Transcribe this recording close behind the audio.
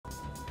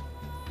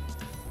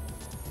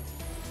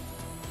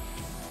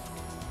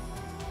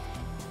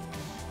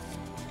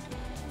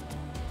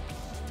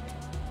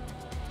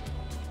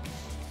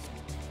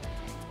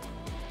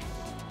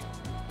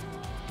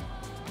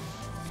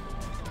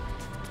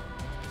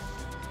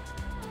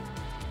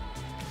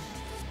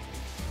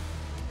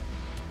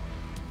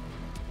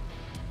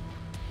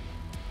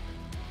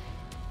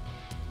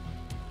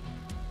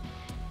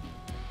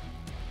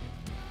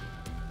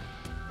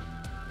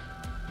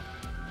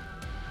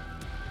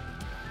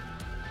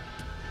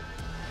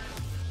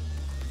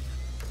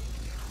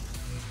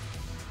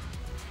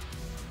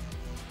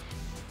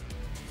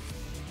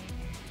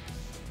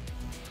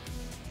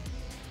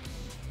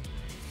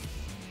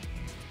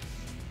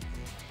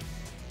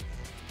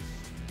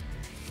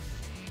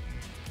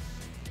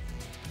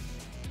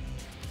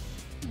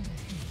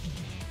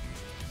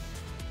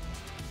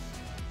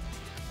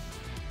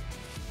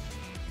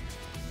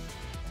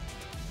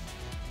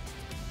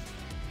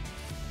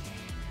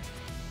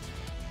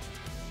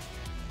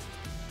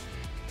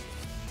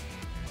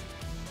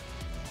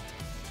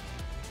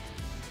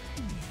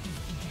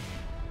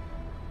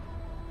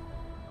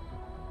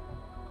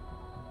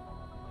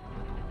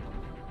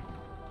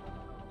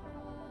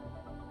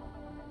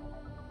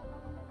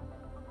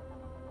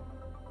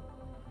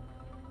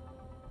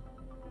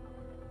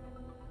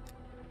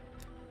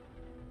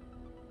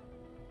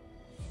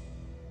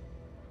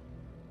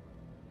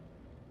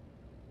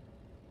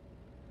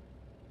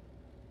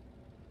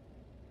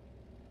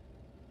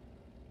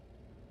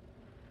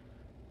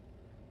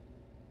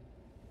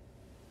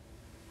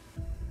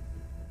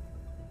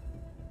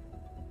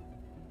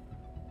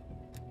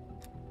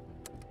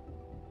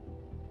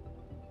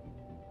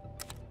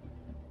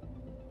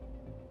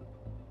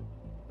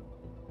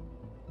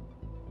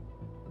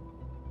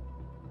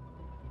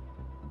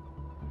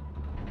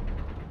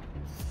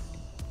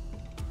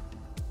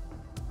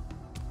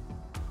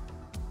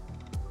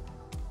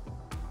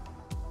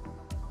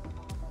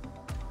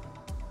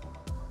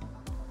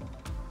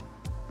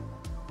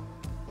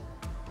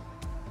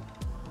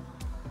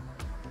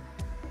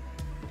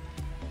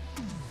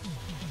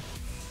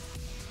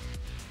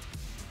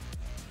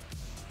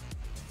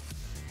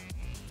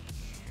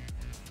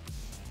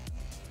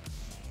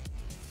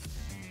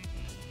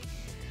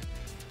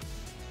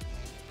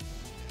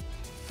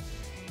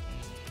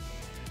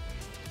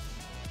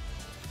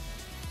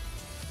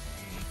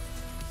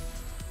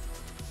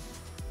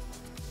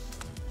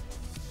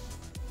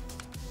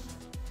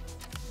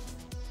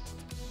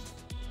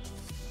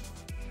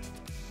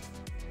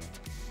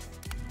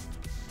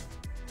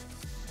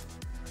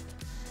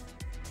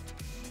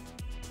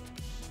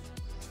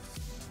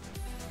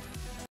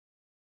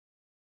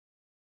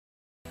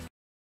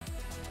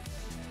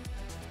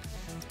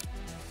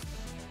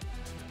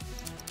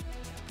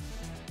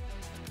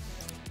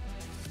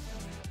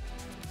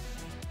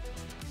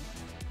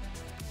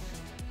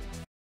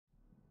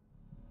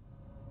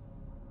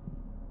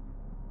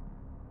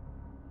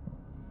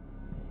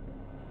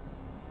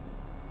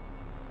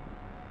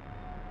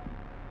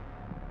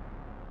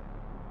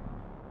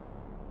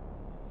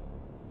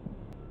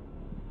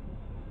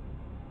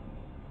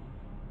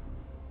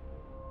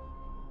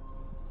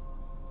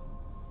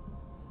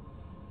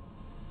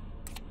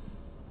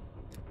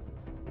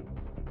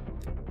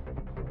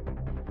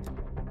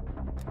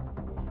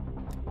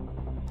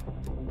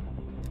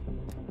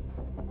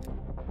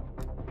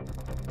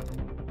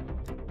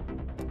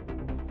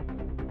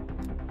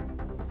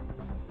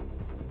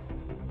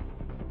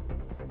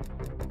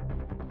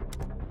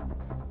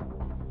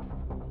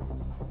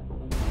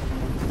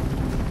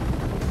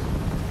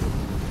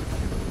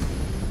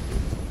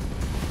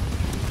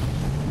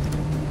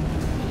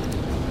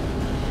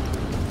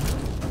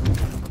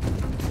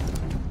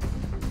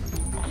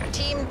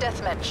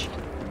deathmatch.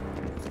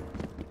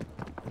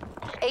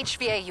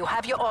 HVA, you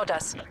have your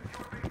orders.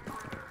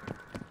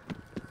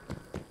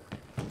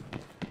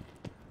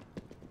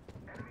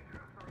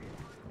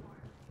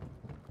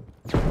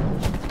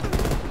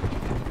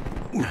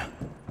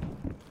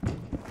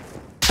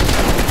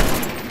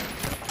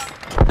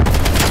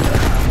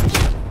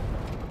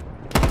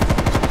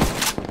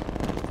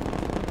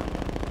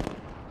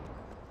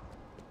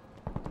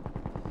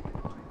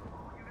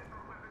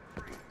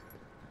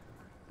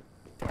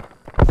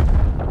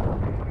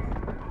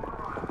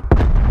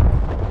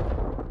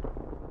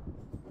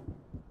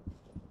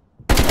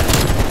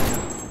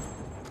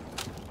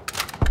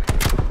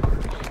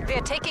 We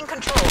are taking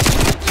control.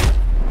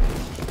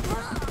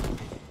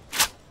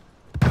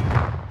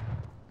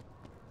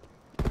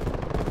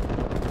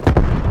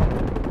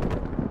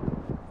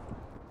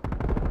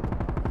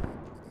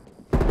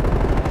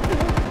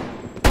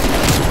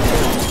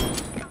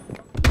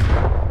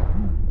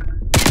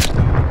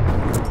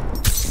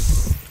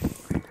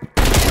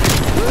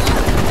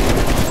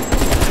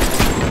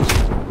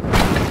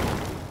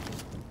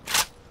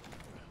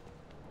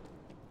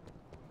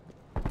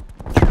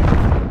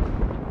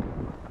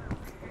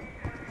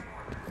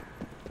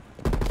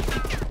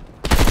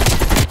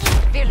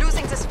 We're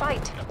losing this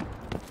fight.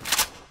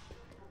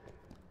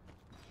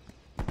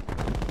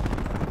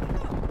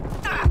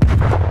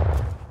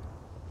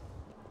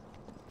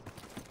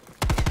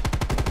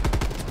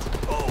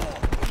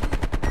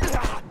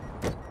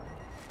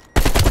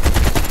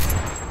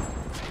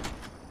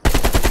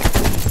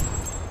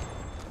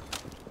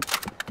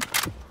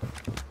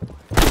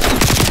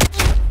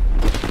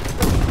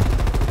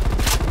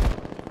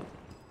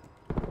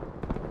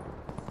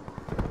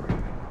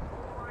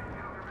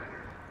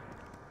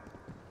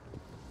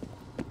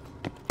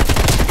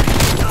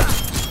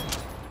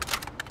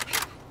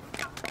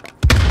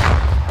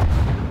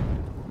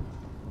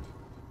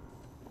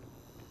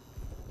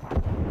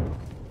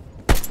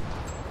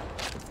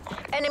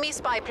 Enemy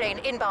spy plane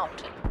inbound.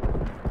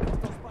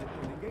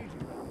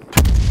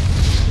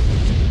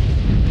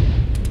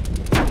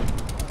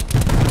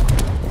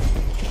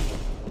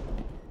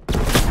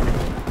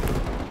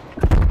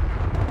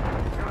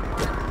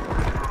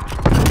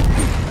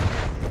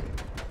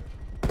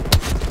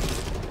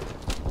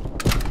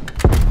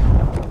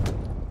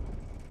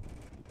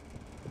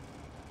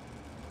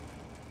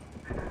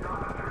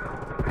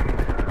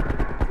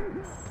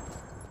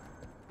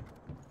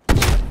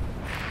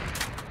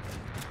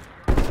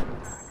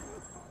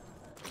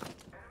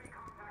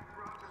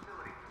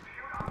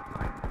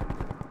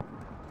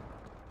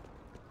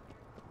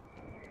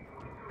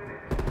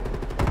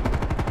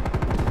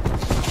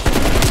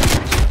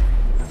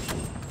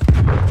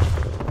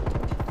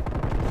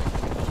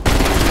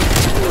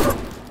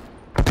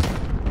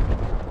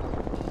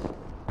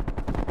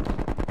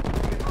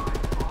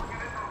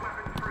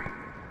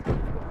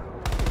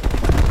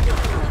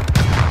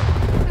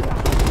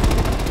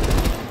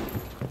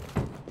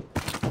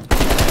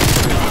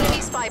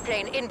 Spy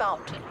plane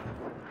inbound.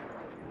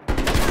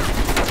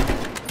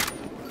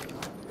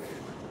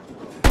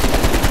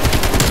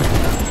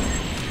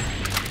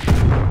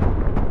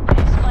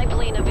 Spy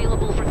plane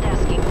available for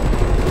tasking.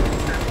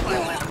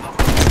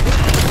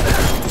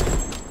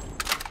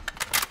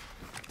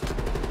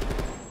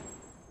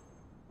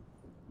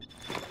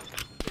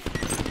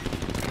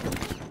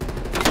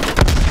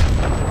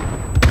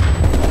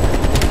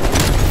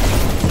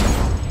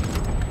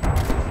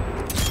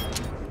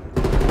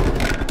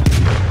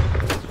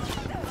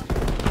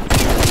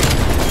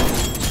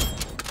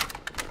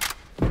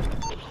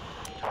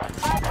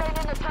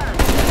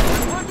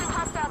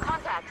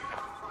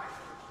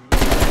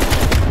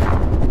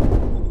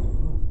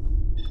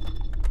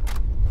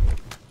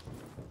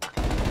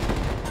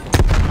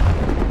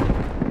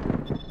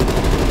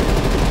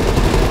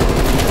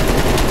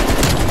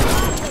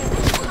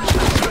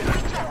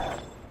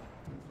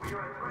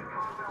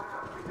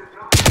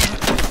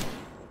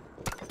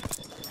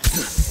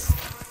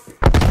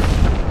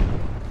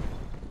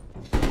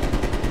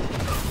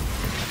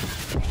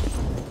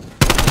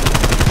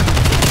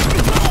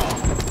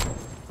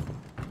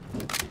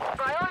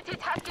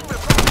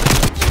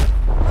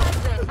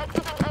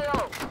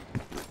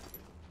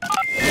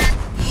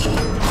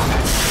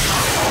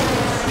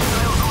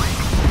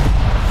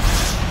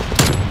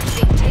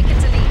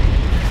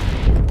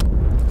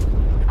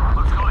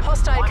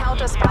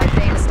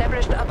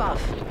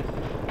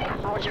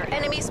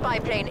 Enemy spy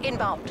plane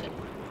inbound.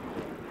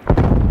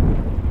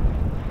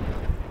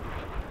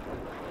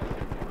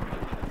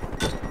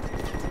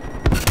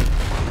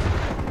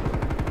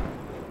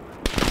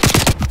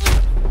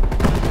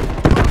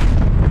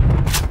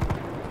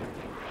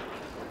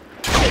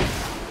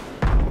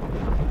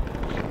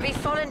 We've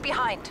fallen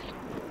behind.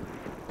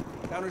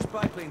 Counter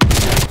spy plane.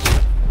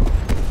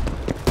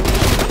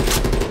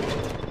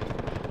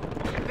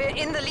 We're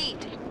in the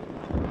lead.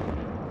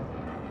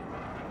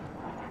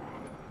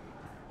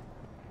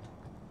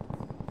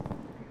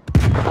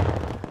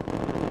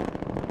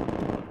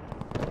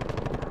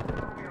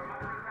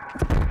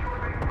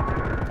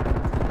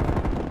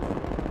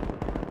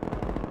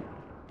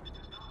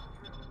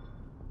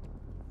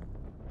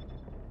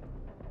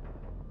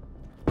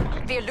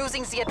 We're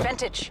losing the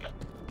advantage.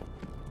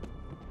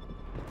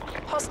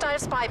 Hostile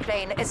spy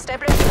plane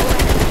established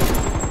overhead.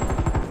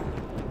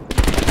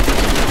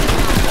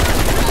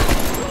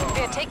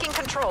 We're taking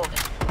control.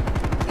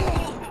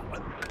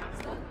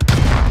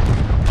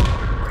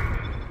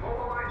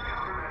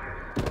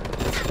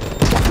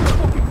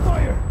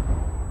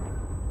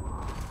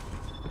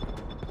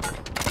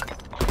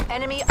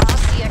 Enemy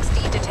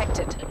RCXD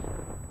detected.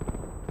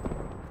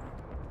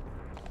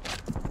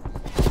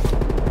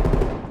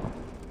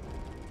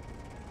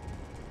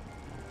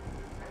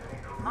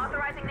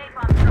 Authorizing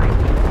napalm strike.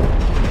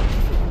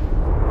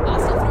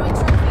 Also throwing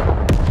trophy.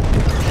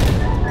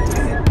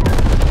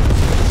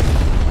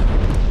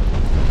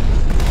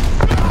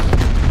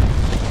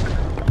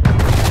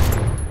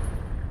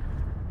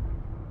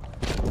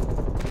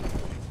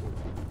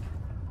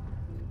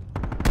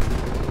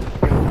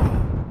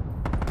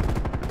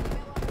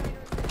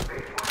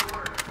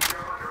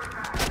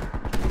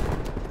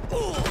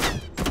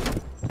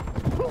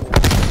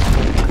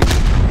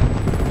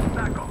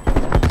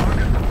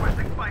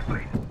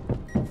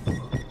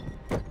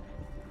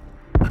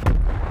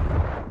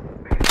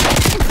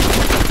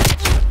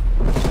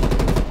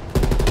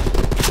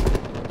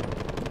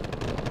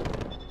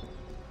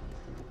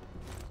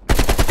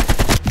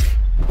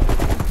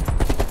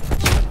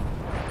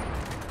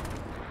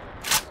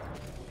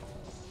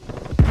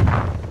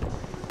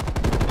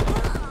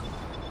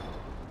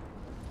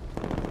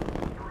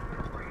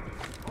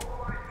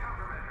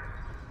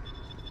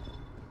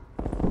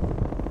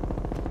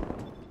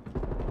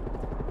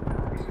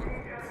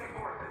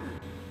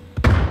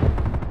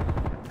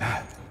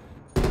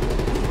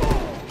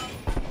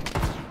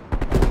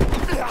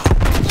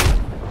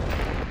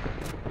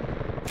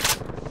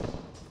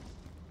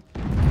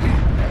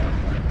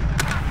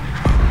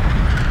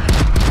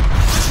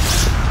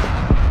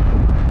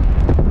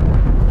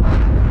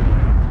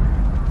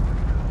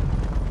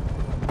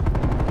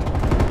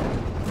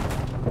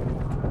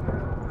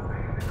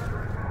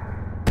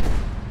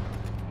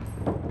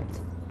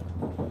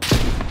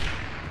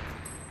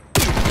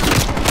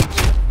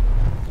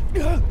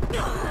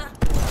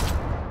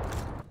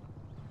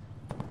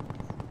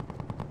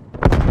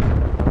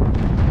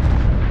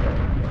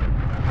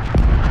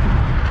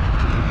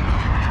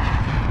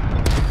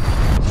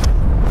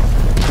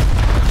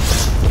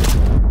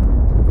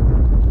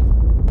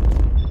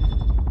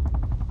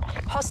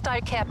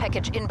 Hostile care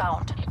package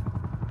inbound.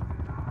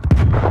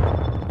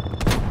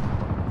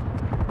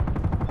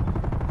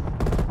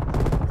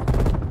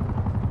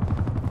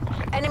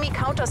 Enemy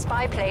counter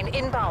spy plane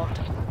inbound.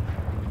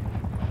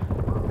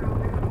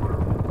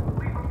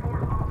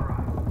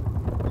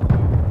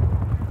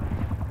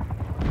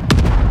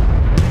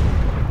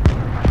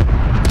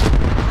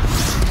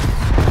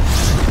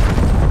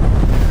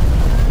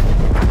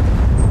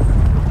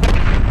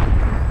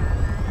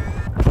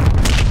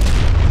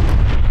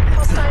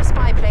 Hostile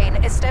spy plane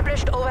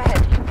established overhead.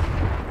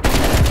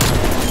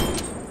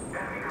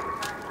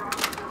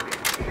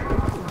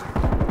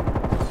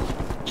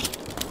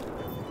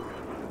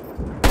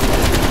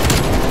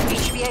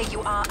 HVA,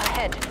 you are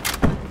ahead.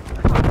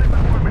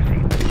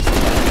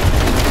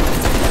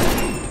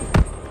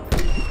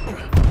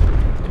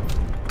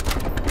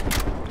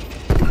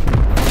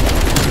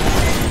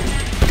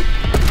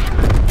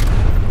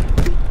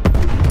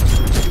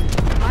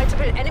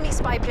 Multiple enemy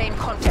spy plane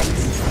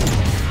contacts.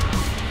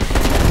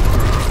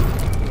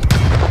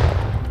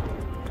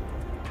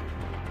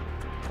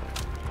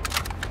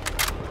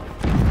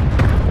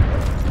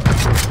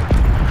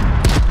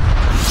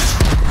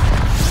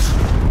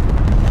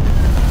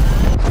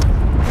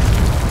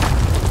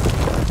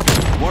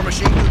 War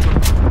machine neutral.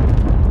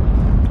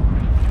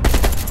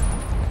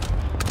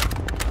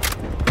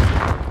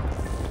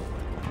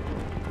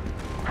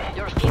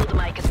 Your field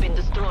mic has been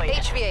destroyed.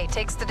 HVA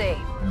takes the day.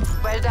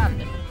 Well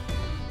done.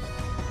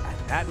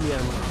 At me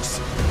and loose.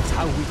 That's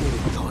how we get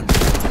it done.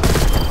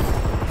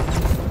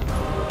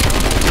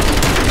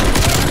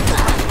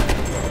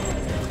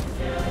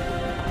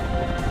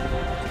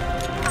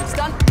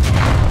 Stun.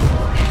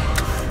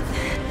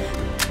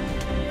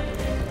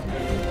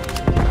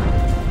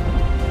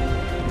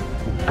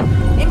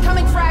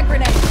 Incoming frag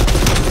grenade.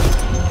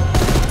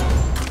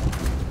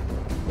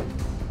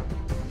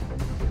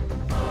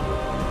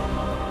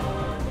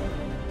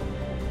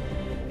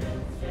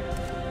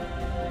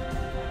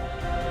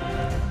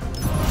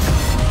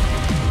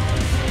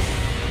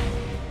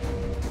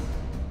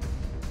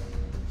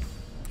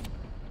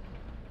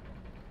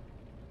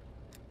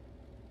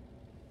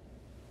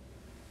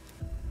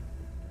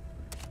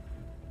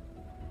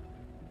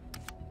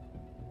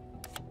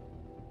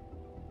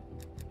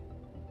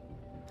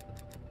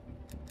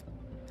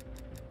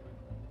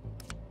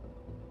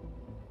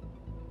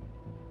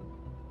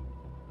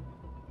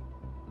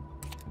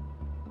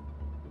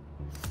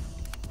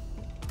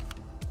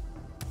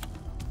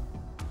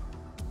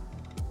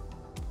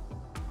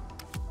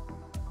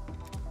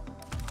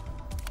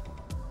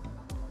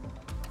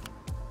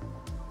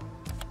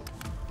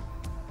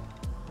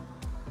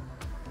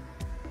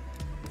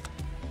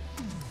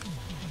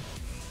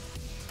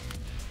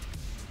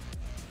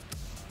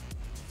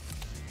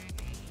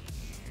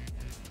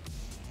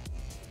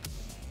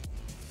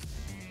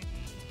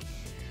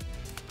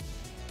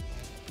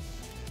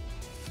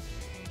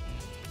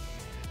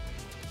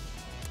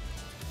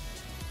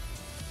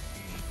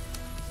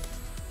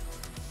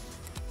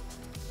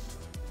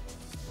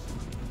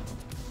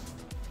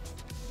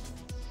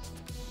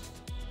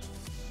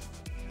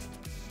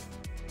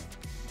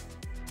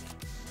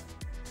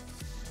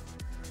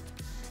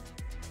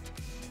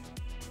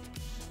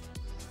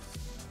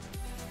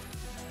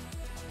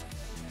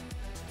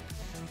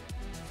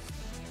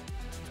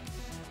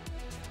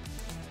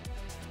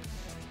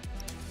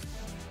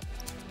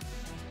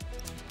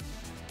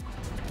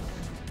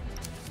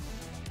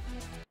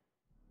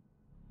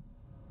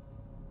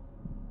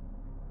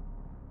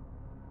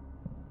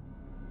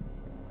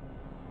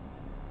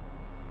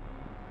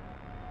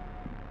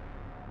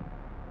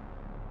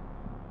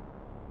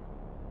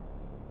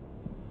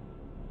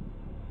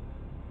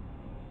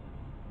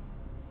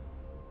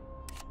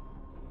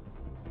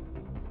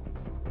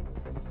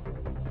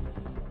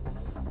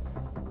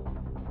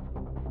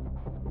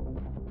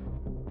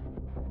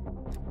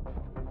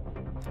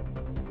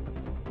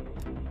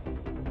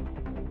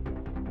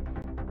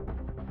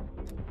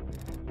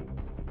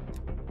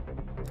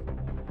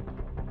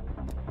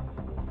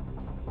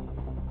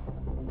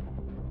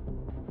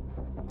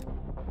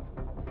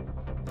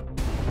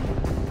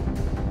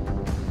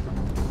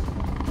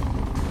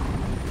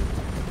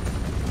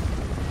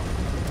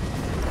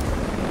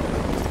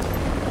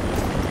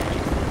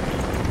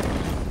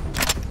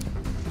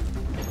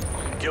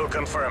 Kill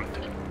confirmed.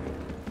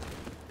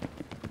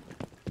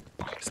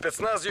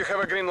 Spetsnaz, you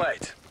have a green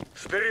light.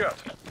 Вперед!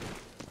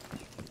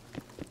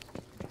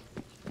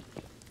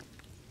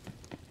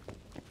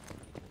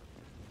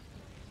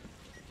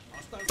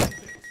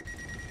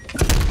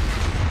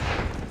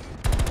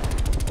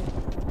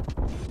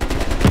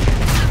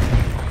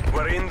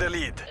 We're in the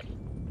lead.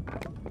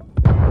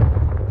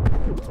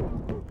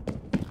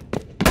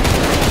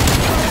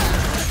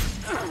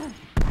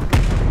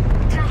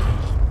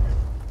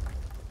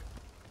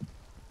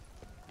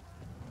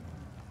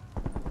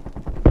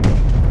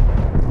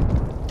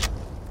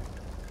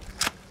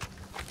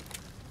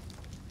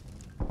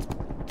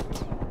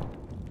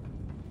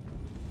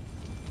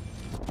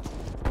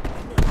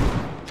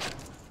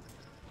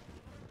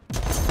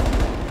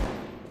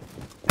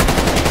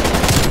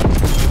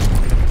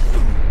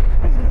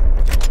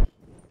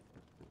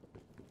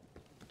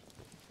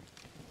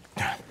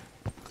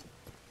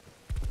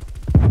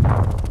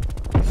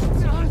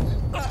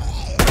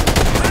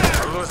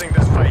 Losing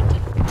this fight.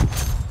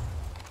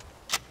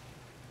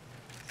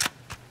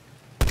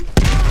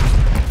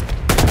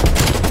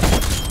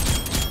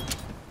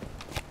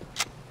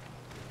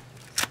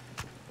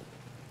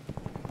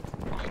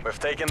 We've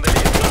taken the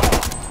lead.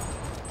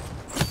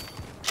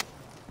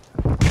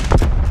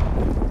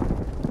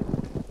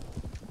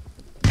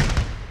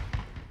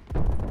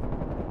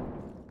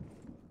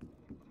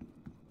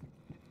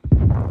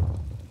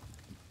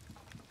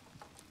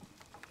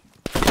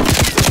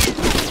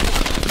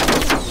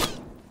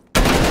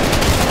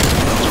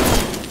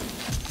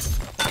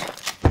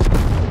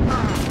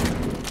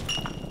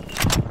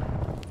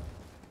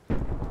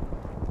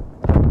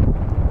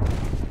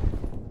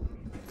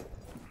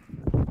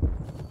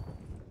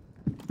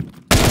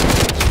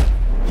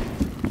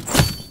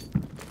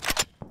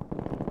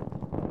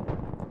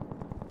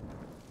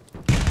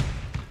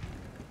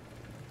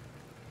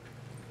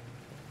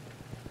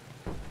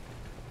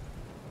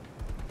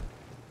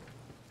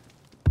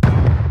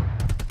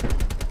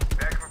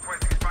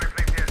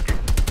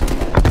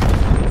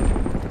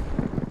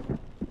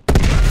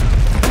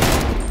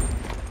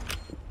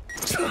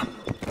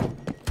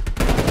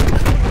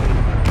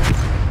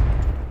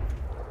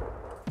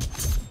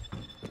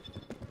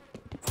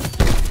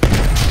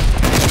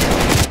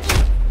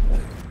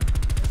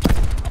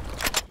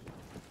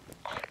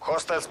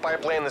 Hostile spy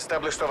plane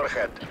established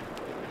overhead.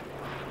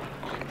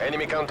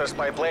 Enemy counter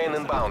spy plane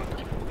inbound.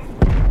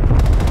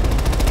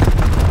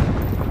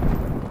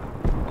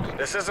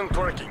 This isn't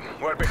working.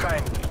 We're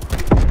behind.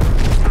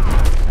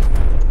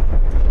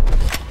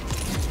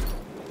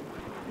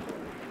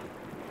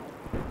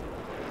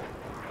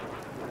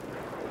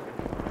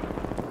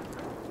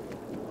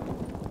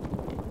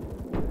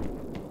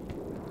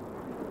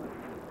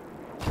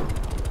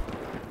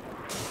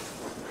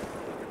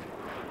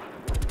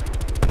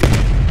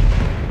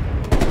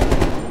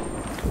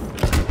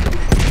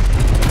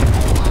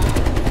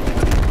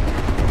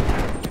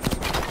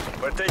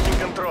 Taking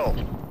control.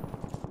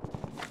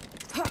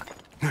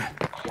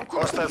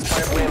 Hostile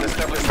spy plane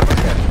established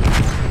overhead.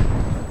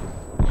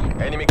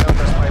 Enemy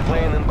counter spy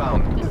plane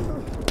inbound.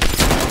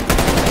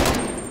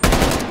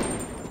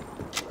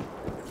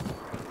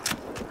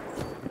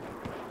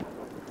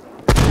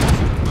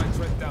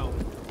 Threat down.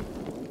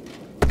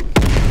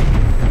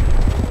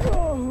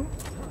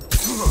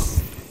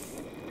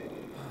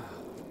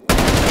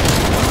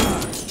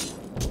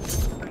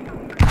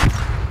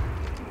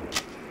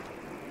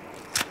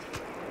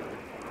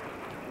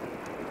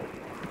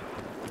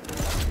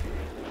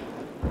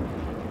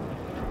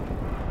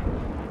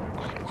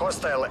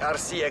 Hostile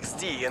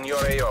RCXT in your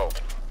AO.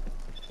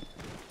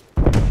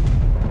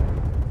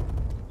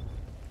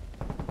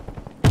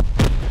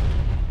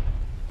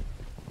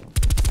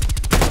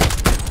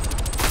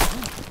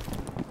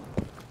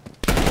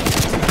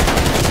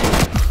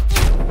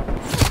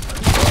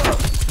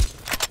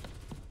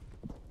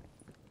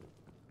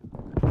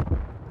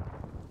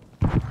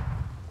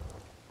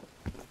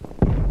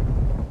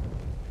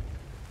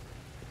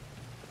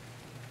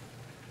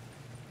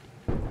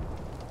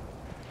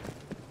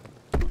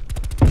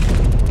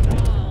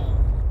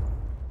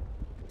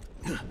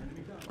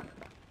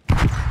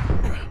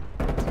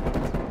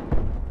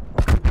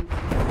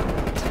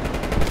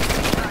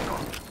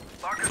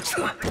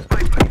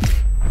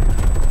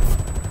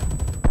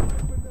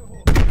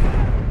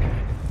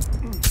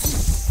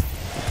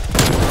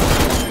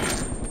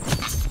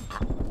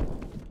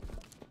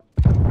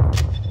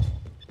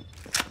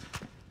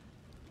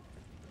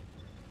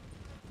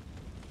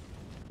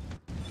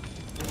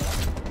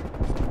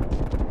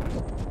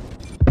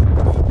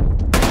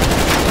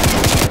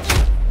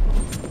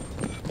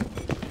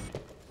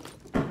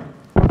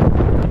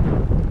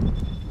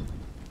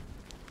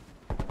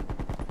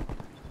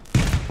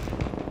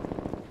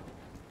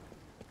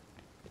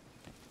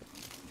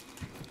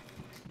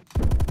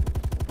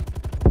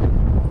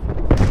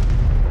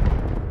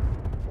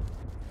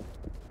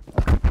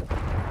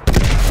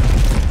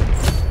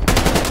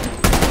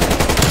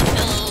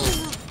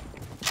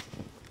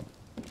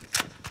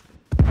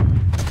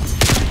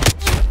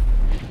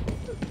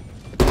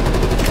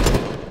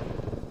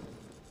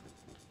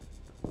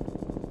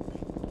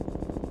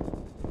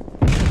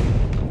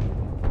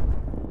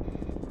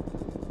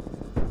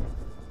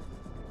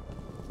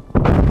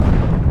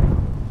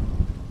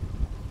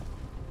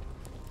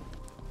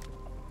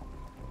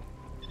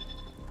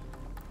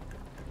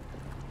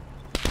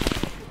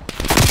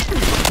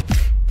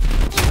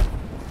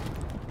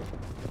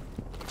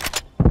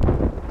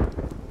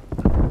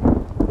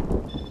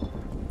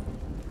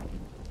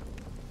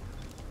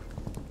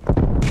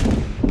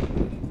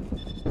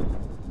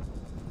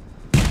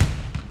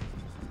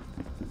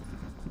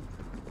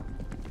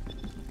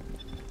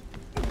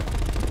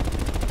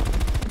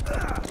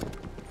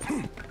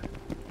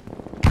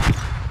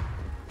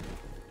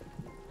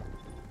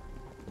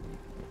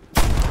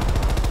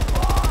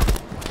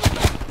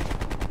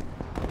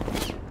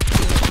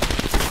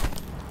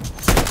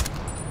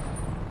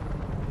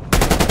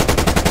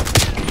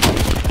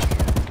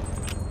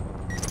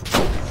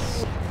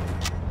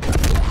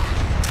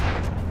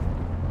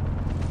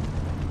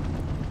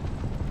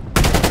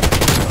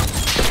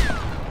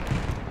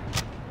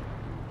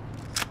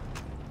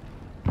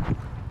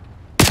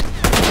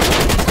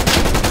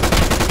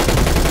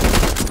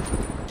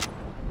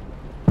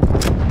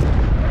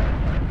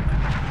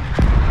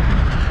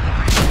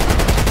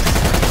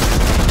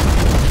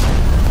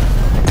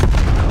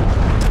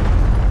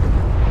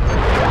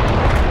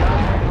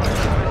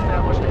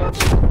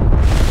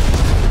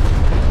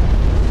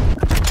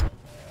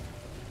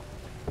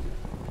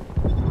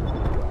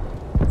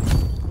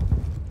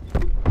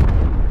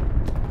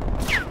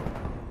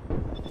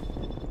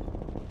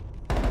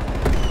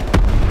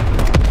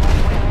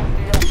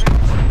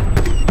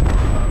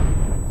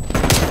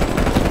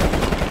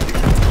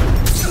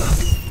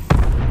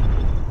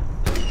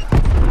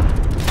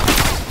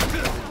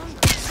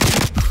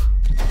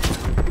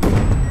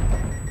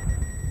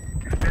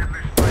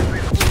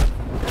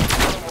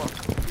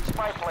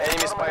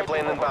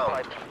 plane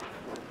inbound.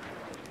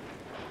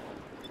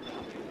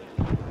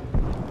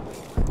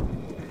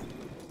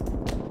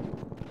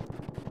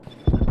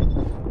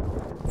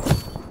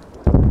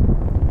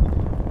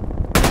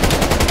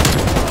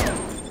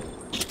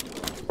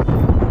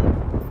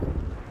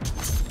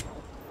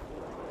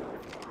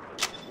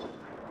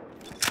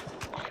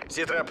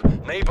 Z-trap,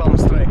 napalm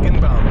strike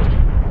inbound.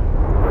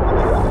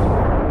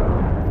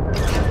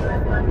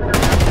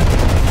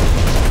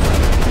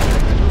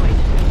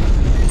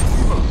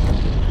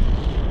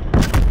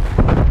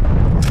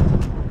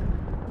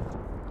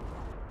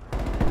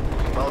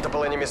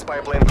 Multiple enemy spy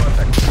plane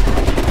contact.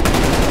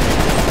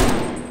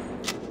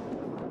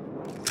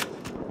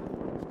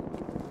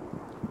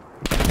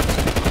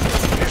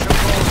 Mission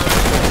closed.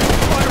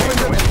 Fire from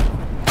the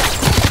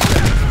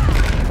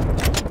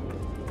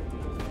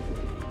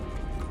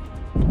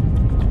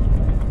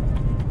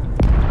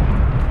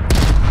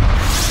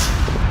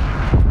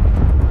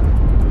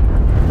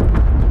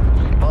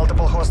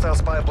multiple hostile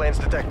spy planes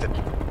detected.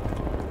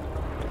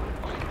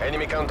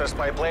 Enemy counter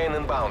spy plane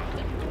inbound.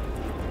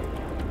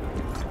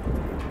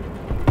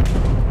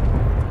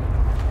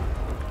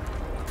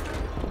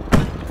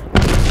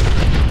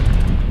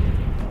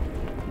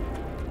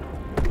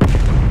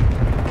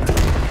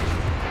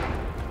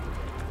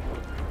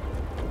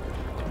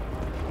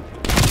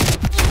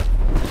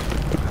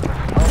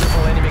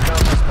 Multiple enemy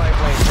counter spy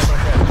planes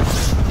overhead.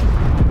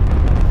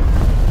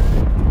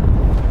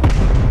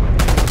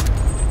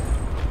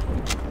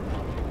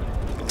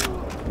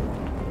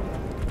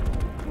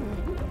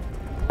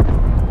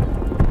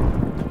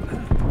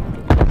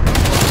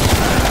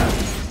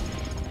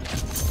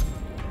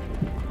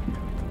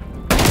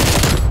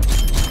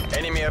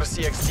 Enemy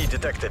RCXT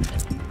detected.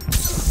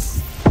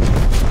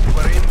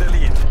 We're in the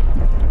lead.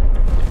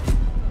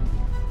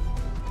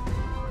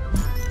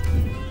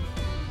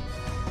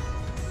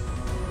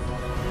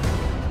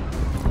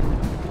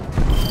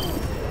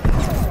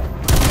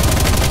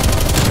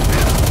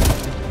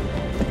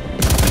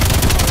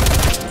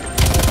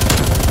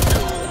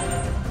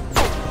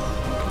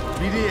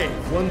 BDA,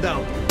 one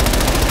down.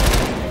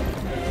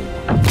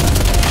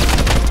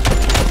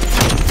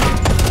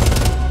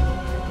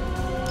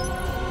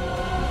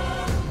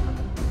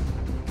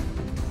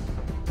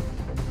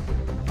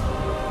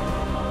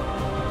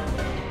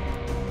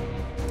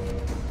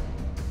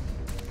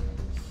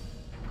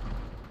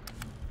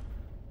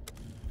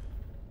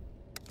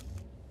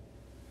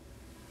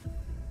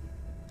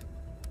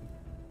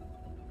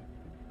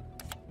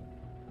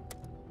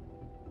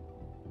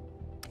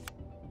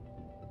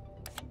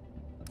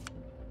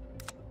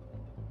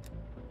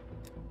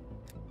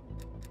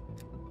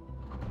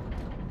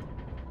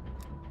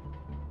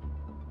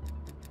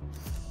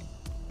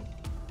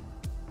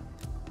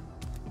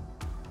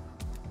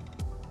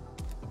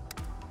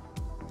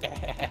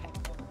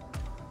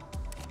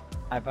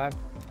 High five.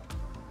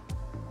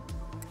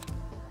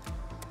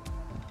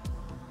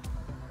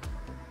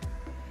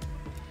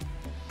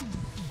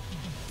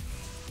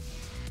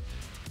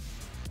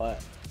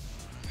 What?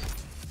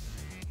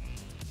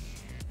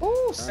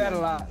 Ooh,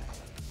 satellite.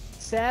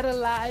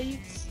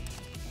 Satellites.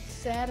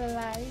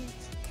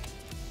 Satellites.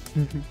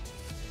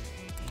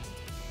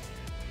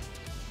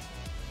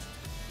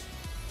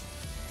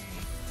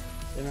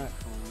 They're not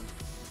calling.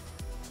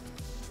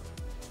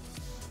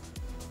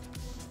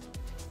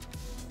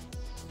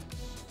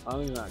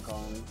 I'm not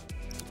calling.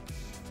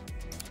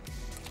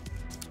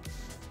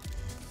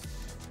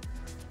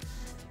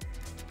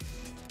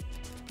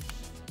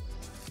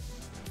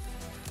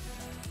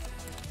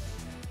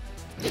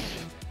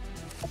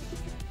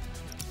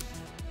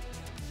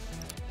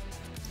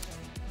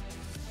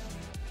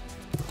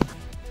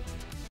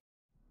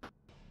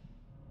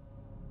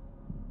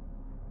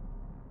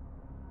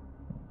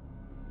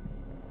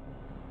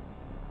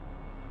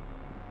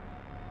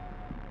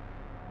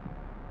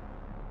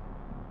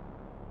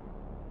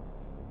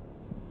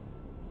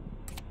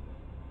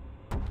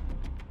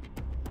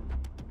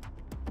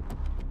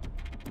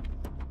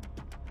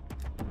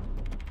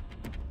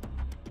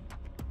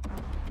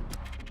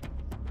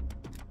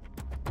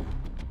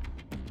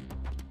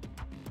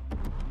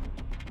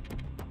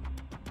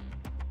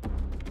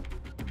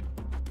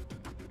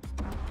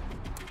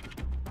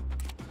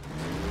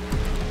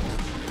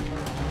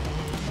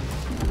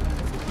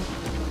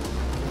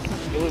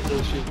 What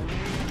was shit?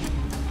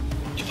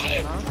 If I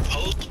ever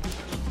post,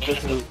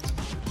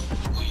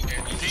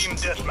 Team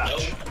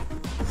deathmatch.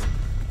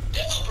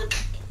 the upper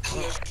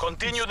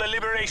Continue the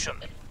liberation.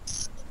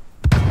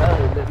 No,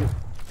 nigga.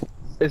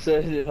 It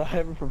says if I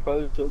ever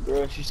propose to a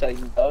girl, she say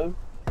no.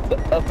 The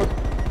upper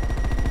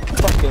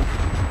fucking.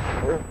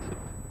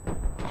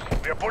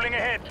 We're pulling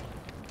ahead.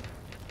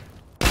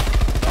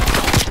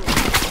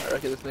 I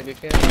reckon this nigga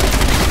can.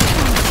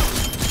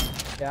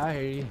 Yeah, I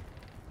hear you.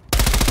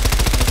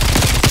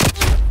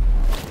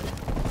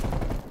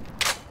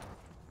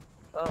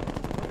 Oh.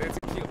 That's a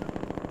kill.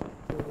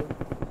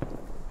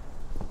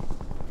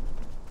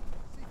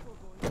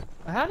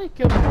 How did he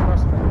kill me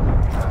across the map?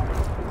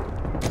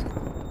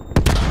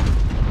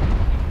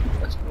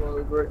 That's one of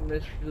the great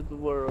mysteries of the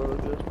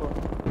world. Just one.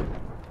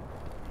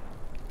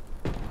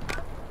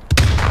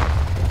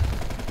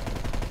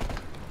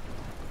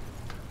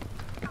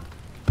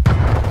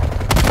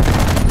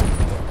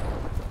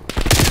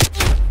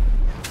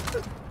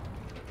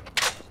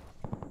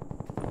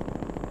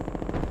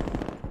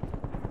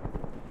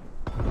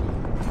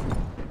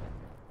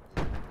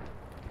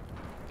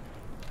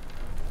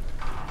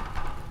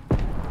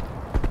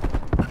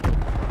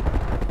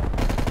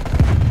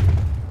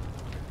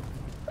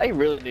 They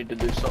really need to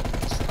do something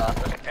with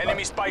sniping.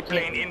 Enemy spy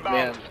plane inbound.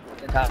 Man,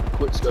 and have to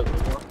quit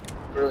scoping more.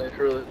 Really,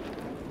 truly.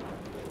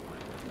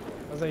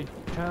 Was they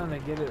trying to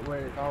get it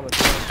where all the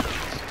time?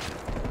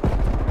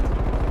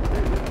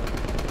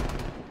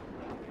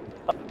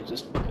 It's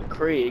just fucking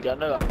Krieg. I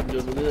know I can do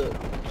it.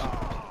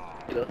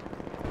 You know.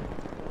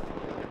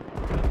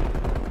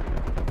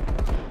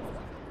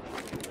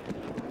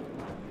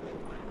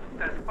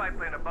 There's spy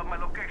plane above my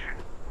location.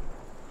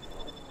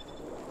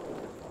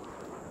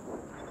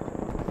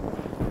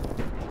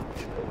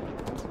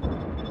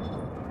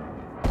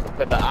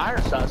 But the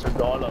iron sights are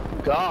going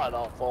up. God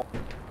awful.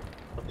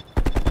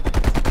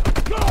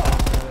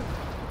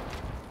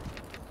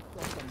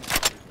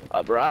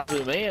 Bro, I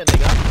zoom in, they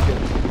got me.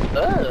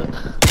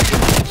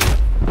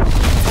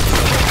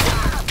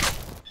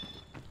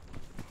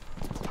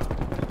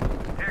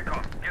 Here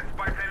comes. Get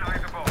spy plane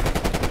eyes above.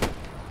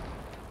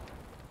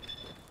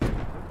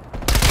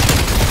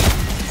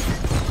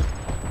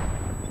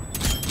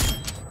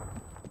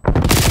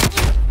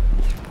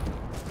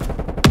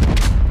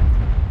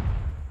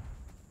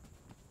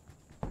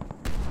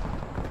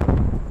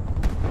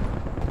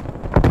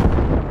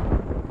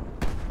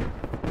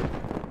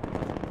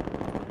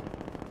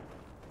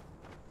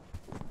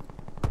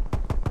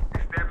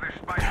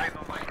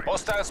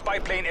 Hostile spy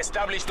plane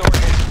established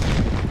overhead.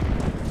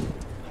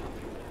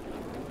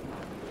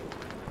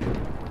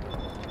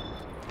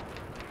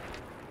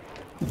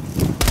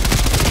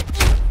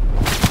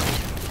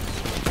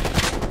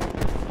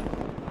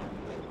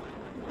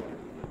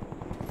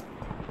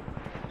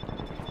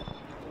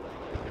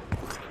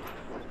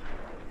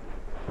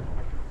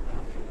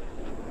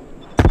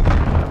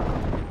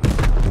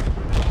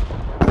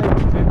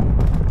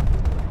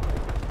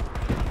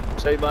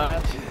 Say mine.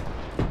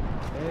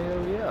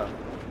 Hell yeah.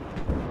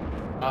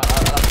 I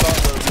thought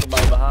there was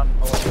somebody behind me.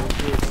 I wasn't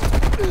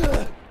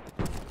kidding.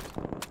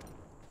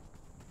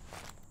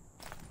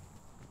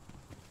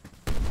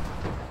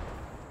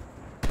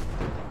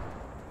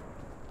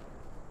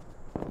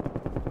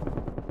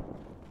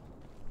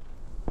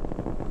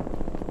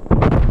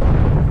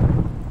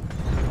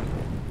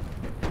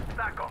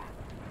 Sacco.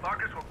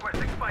 Marcus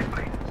requesting spy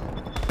plane.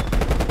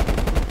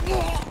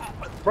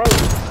 Bro,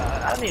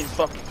 I need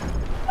fucking.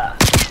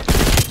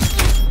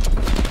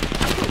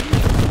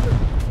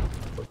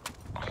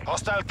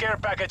 Hostile care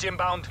package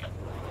inbound.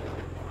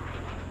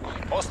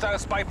 Hostile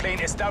spy plane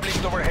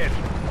established overhead.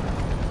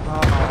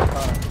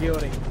 Oh,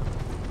 killed him.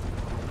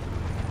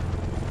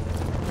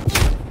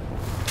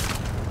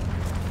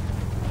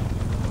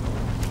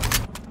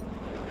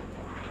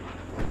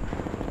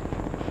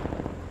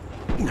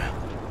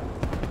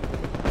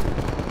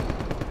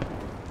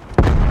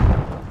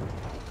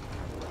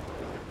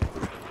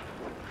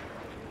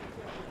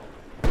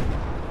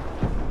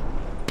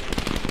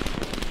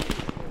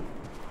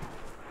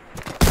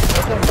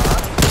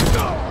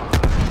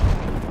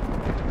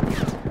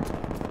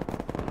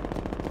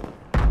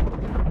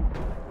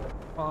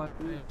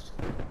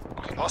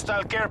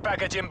 Hostile care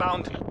package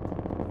inbound.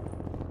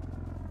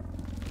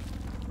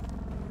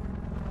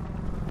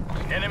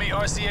 Enemy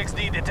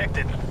RCXD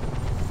detected.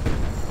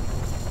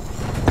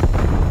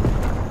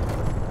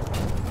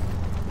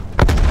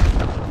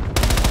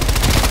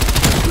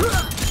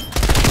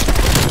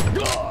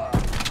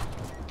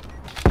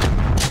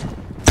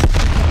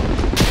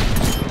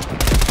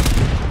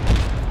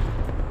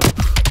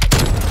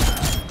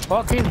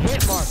 Fucking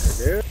hit marker,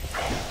 dude.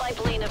 Spy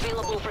plane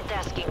available for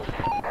tasking.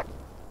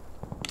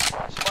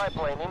 Spy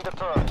plane in the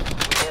turn.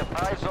 We have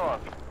eyes on.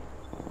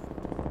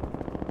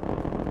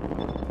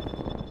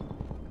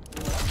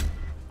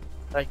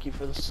 Thank you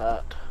for the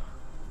sight.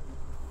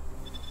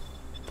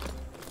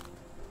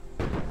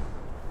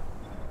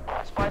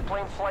 Spy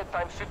plane flight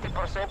time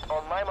 50%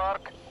 on my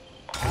mark.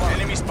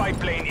 Enemy spy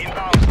plane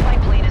inbound. Spy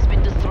plane has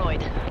been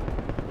destroyed.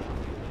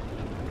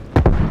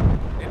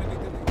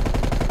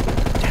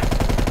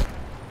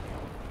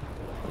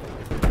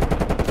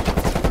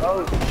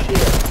 Oh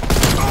shit.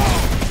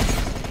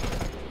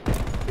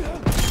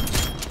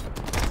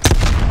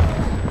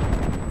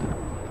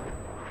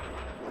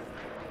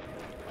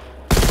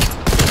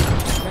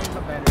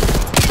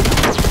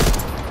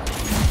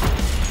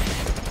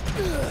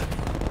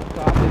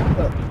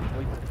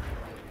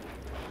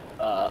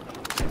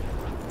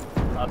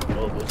 I don't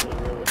know this one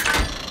really.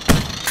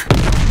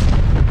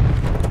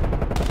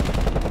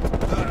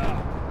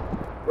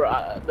 Bro,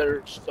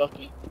 they're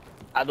stucky.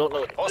 I don't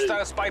know.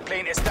 Hostile spy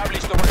plane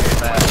established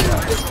overhead.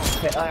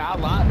 I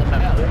like them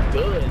out, they're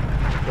good.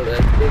 But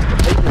it's the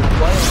people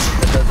playing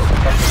that doesn't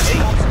fucking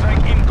hate.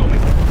 Strike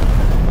incoming.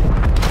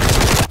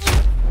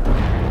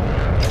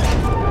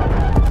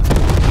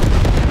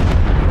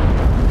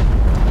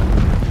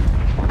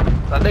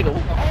 That nigga,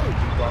 who are you,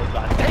 bro?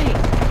 God damn.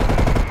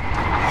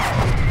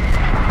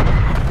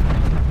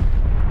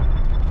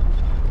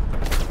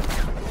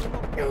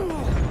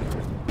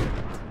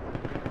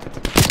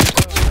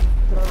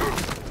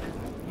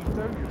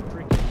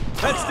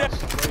 That's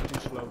way too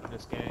slow for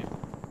this game.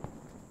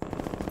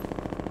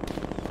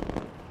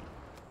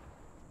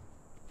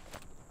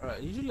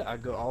 Alright, usually I I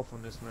go off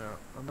on this map.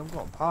 I'm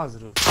going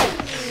positive. I'm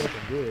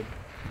looking good.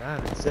 9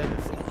 and 7.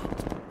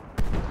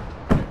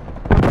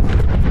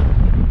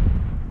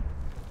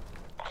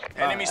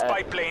 Enemy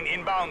spy plane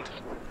inbound.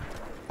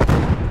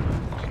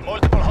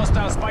 Multiple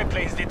hostile spy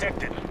planes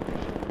detected.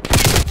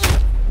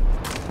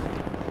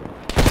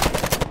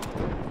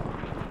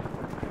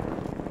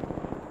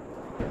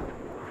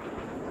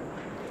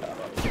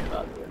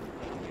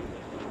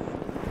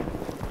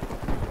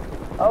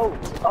 Oh.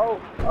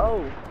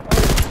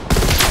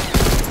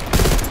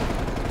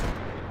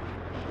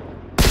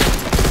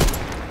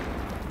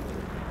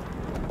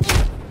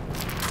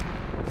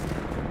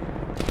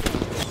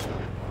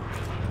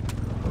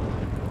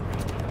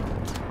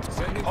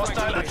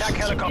 Hostile attack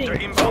helicopter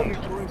inbound.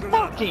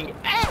 Fucking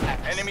ass!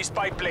 Enemy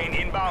spy plane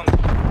inbound.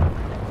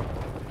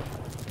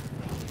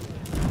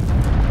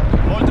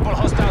 Multiple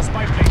hostile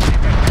spy planes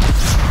detected.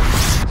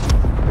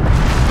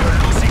 We're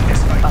losing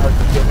this fight.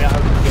 Get me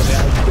out.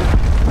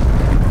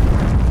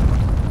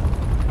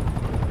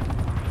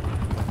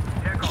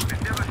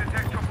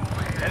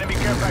 Enemy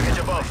care package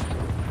above.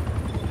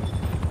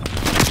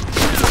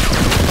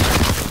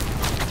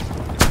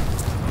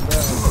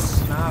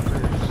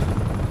 Snipers.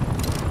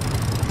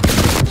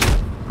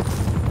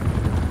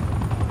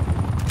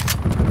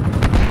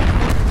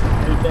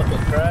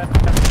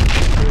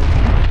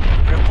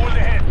 We've pulled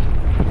ahead.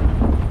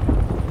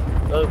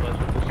 Oh,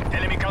 my.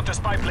 Enemy counter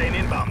spy plane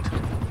inbound.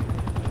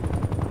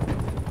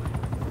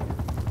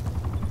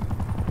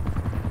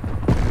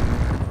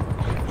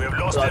 We've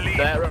lost the Like lead.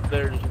 that right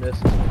there just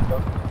missed.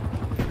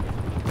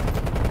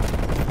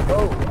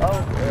 Oh,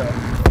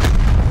 yeah.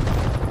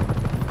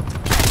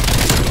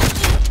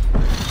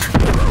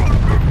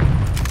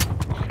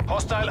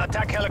 Hostile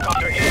attack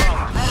helicopter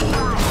inbound.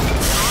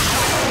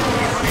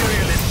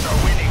 Imperialists are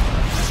winning.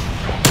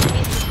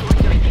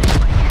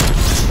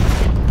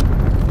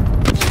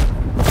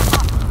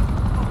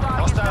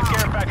 Hostile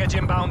care package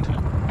inbound.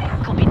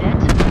 Copy that.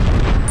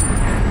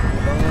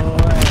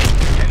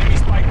 Enemy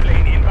spy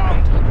plane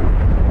inbound.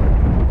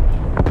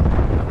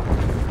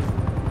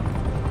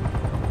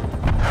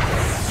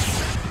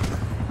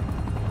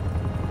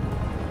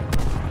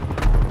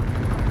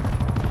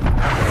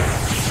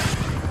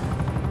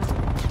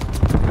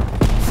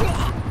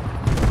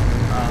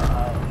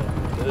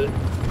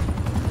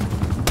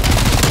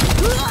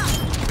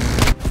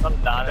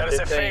 That is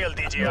a failed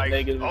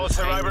DGI. All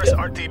survivors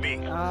are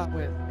TB. I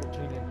went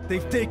 13 and They've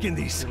 12. taken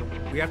these.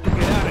 We have to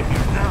get out of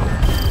here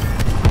now.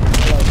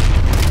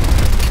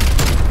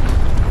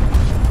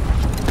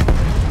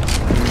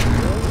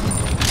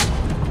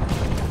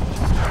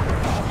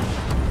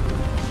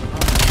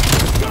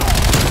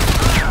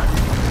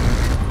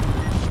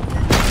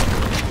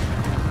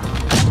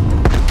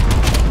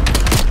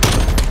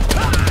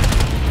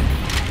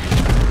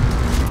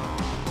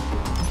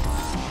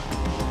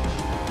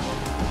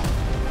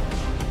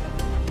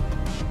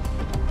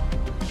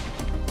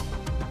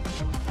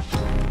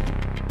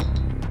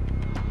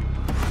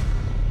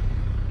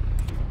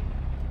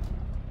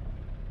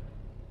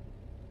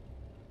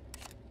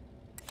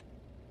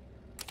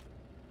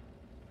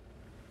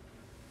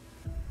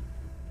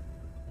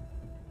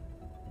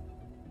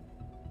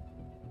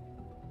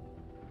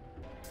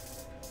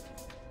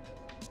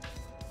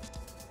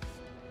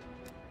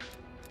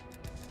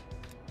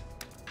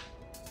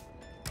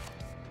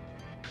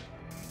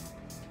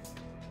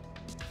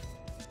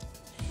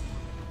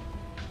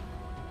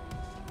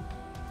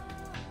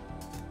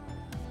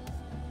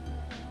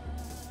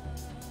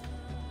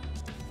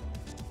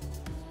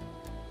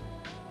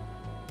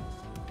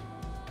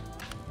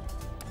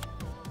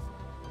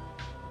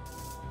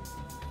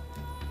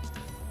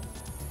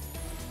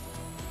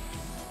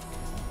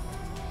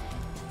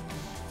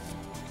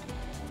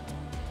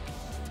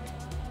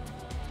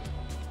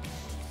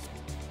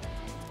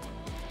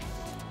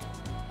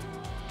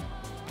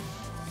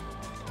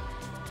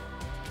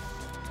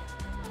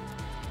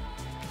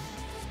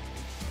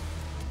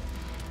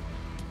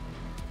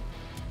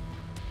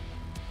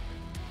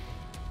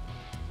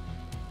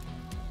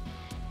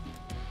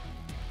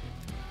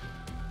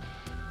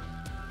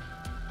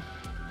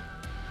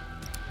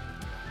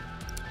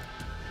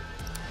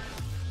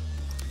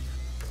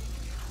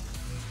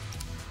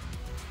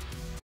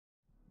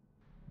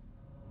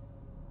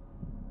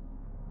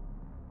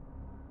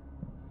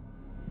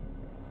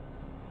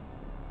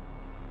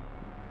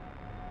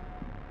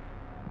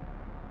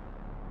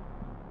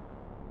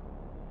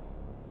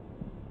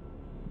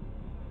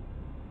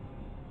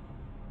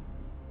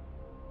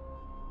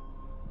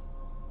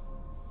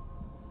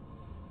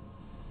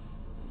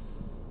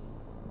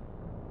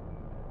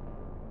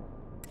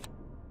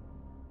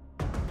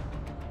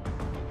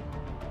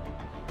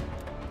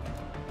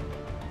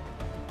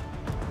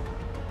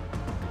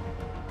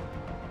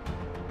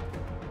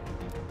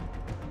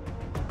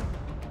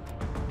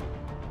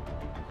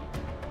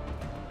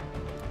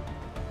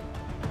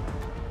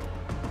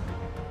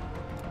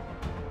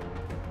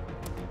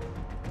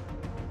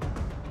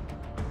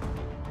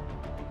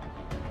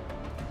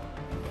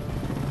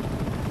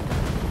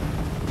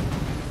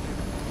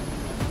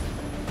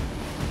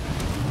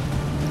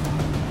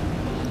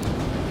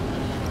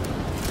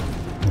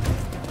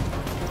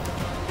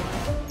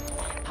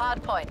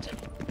 hard point.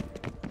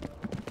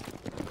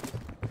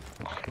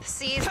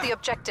 Seize the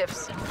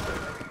objectives.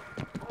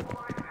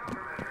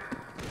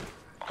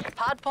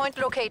 Hard point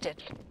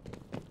located.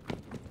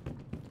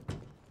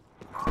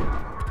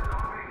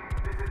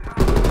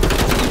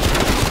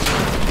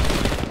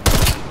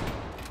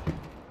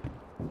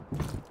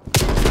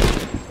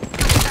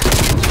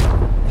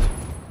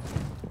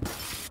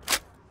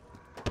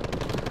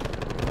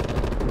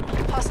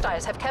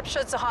 Hostiles have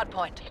captured the hard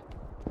point.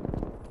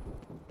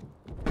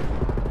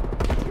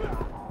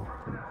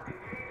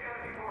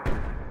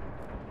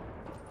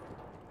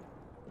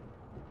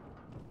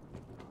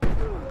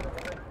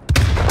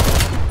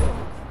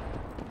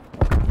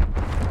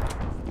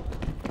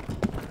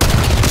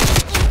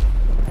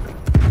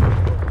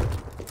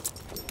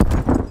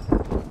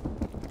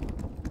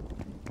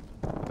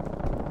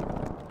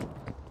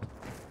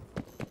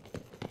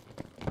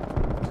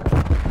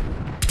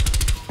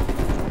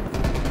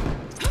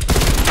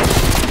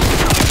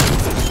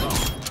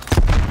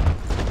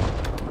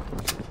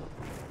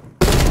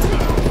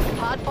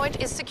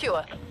 Hardpoint is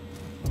secure.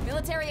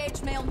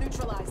 Military-age male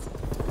neutralized.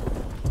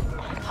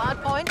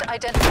 Hardpoint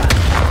identified.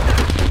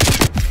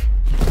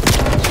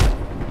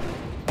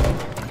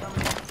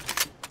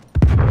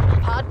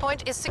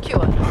 Hardpoint is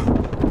secure.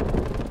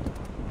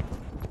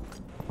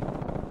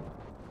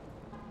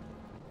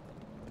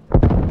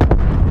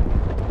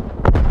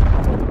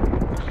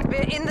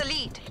 We're in the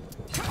lead.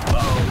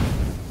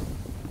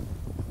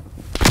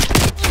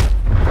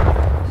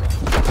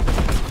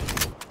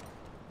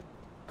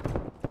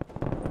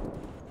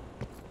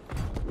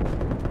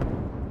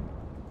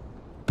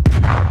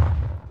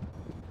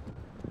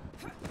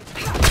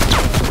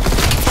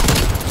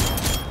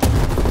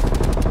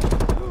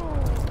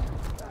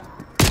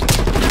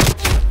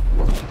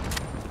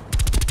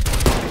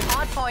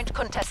 Hardpoint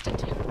contested.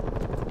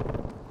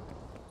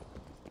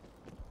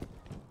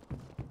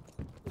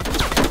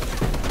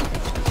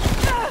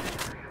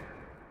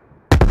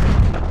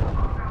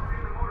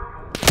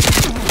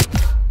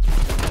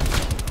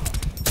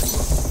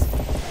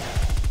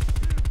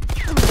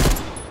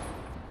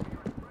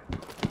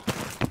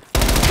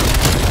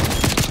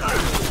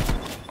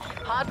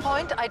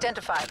 Hardpoint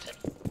identified.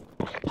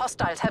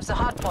 Hostiles have the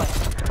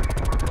hardpoint.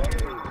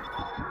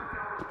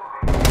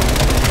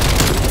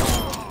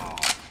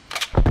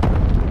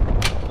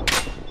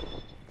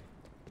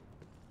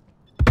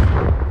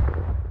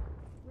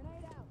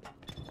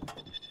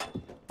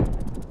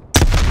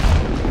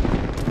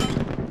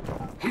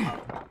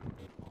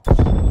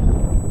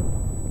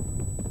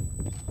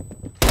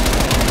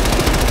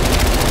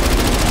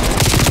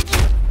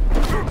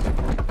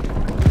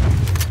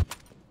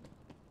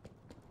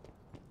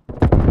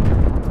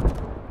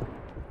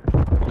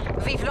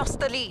 We've lost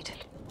the lead.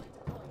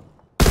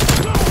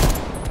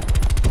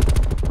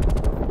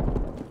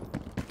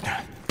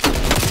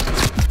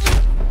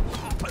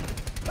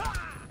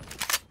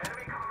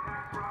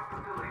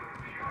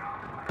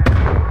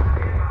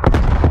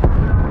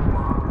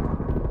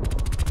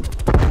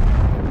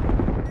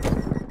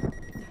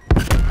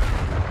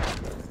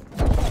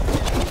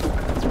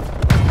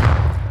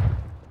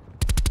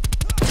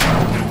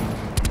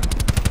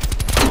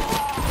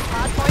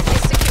 Hardpoint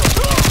is secure.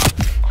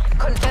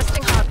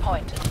 Contesting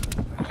hardpoint.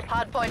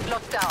 Hardpoint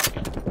locked down.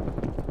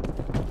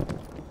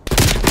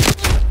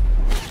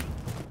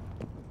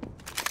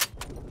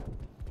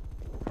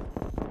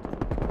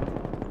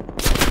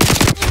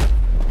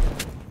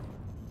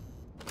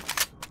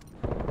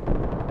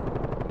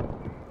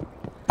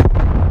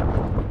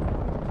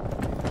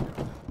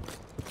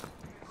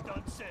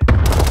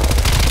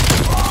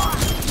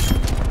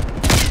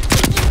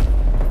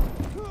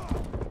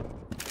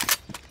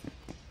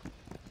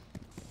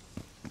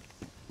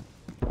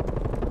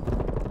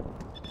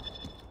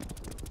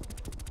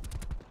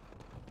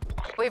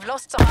 We've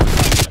lost the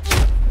hardpoint.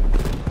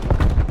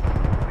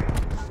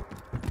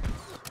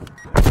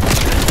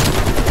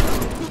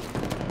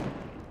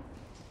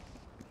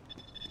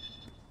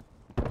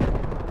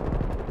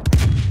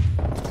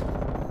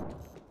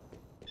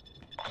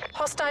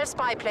 Hostile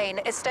spy plane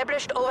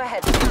established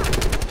overhead.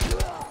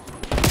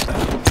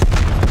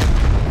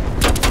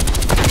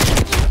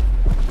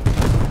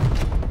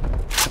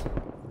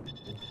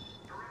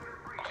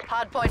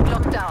 Hardpoint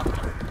locked down.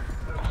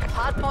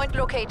 Hardpoint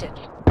located.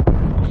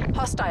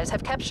 Hostiles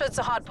have captured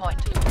the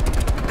hardpoint.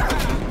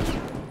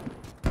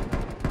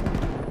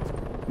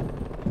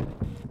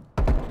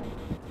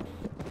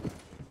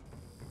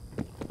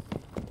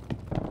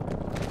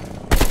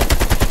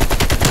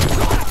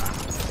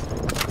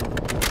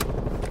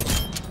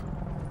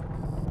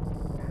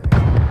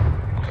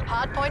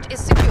 Hardpoint is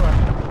secure.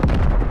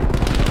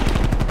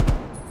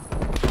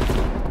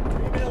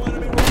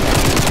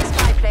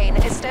 Spy plane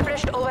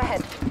established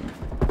overhead.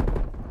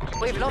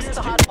 We've lost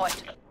the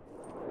hardpoint.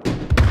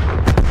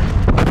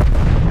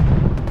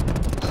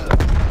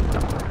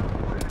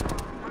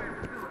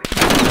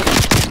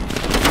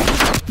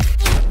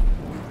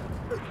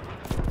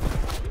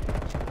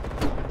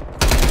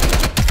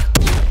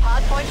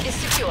 Hardpoint is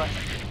secure.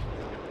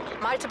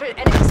 Multiple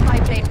enemy spy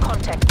plane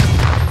contact.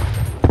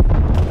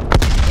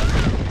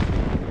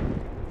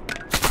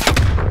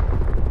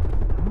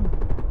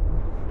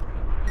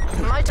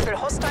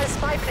 Hostile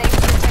spy plane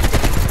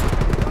detected.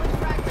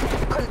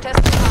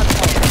 Contested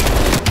hardpoint.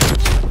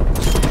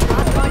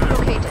 Hardpoint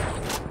located.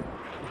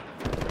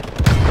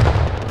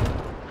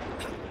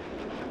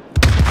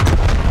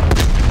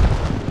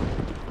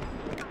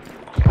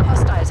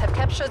 Hostiles have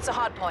captured the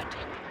hardpoint.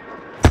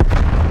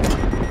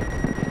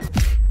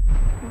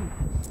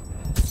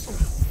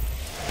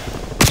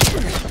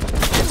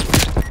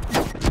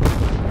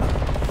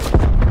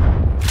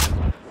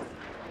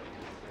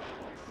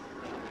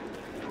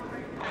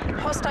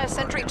 Hostile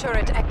sentry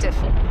turret active.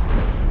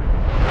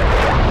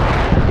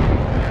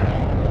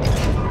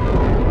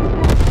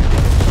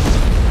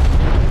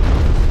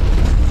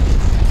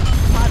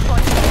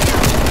 Hardpoint.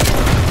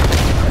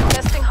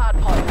 Testing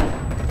hardpoint.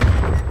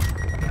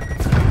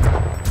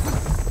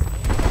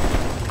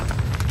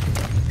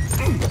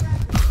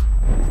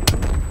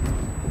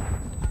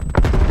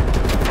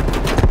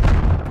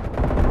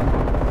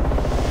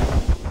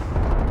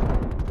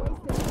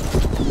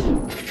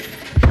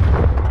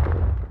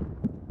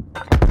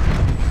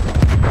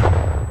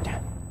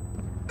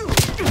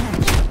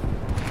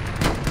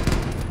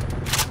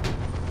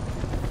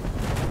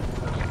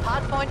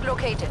 Hardpoint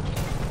located.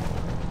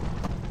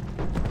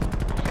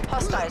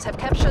 Hostiles have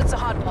captured the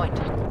hardpoint.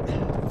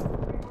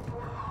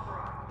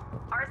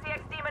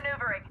 RCXD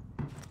maneuvering.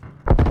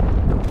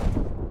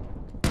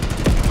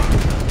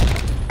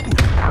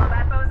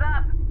 Combat bows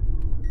up.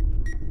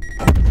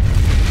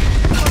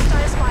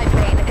 Hostile spy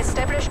plane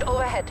established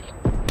overhead.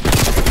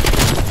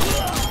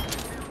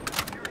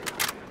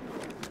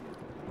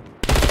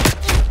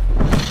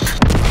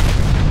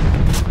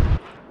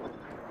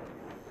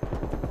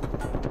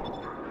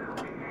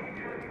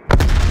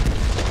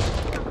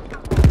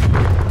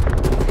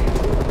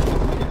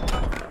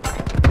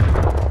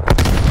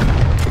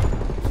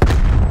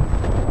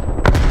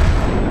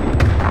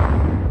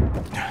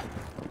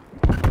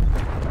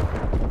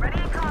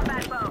 Ready in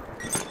combat bow.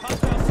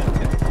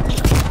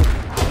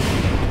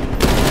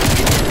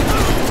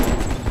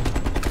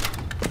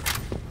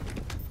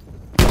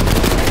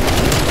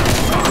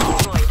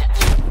 Destroyed.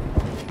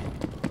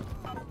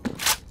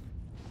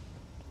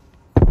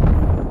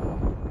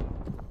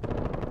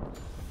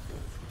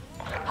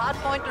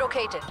 Hardpoint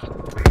located.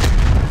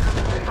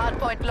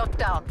 Hardpoint locked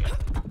down.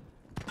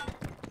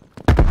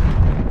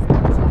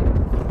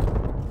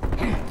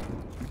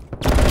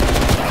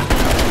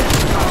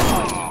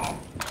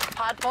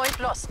 Hardpoint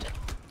lost.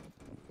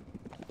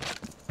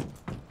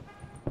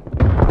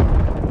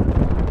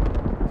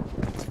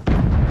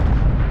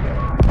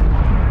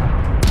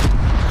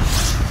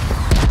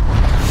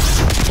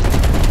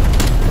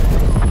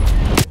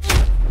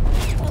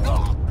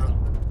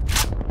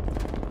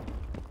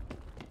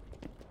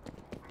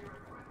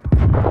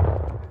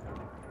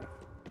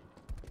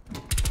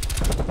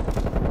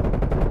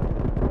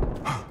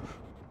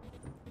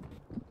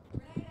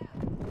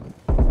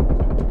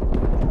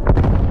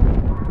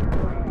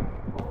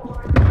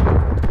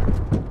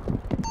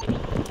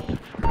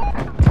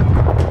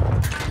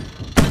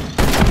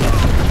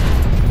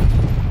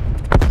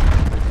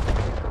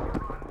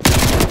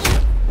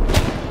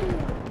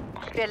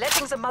 We're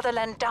letting the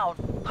motherland down.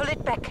 Pull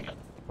it back.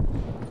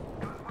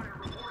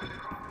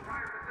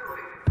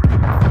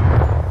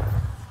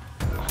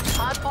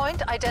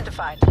 Hardpoint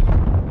identified.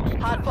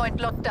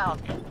 Hardpoint locked down.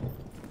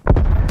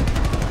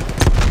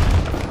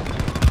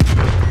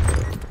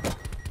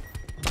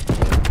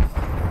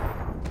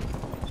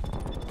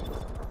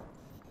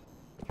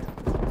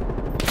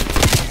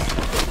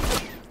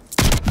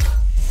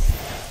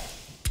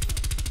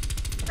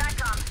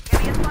 SATCOM,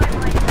 give me a spy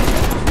plane.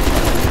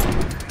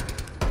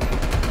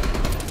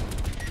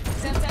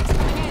 Semtex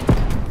coming in.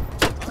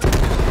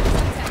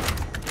 Semtex.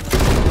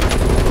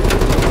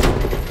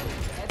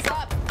 Heads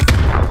up.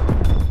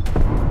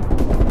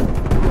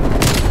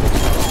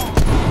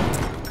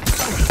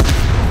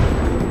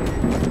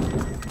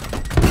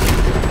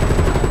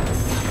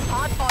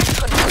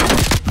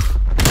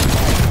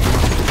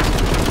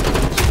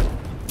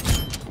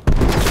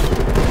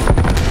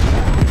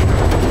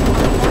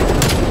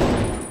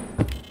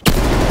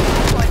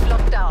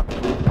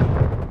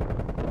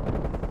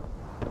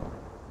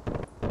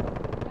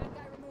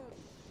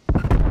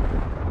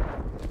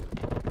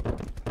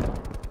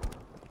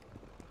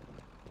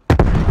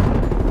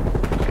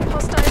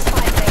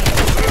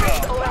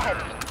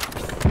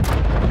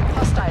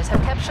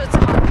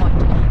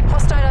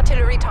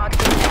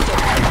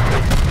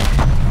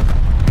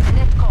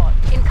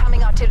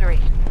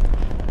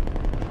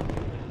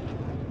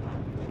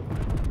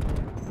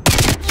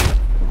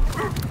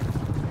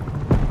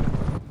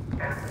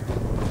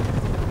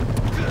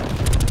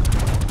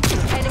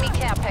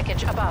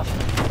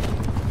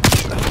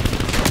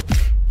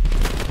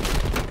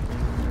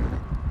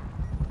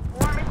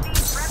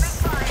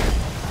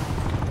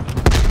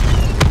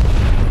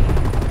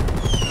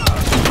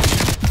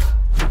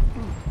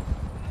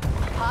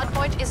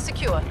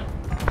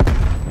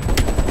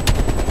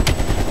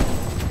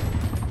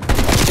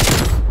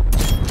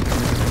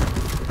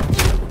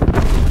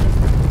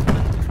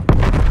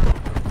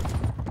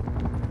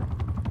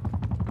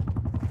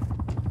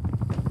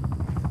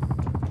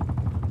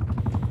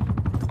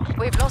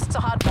 We've lost the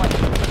hard point.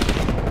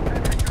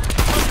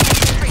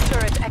 Entry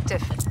turret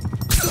active.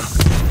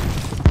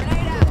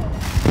 Grenade out.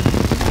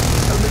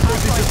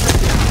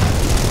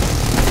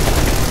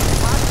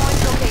 Hard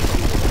point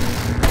located.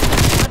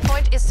 Hard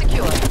point is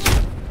secure.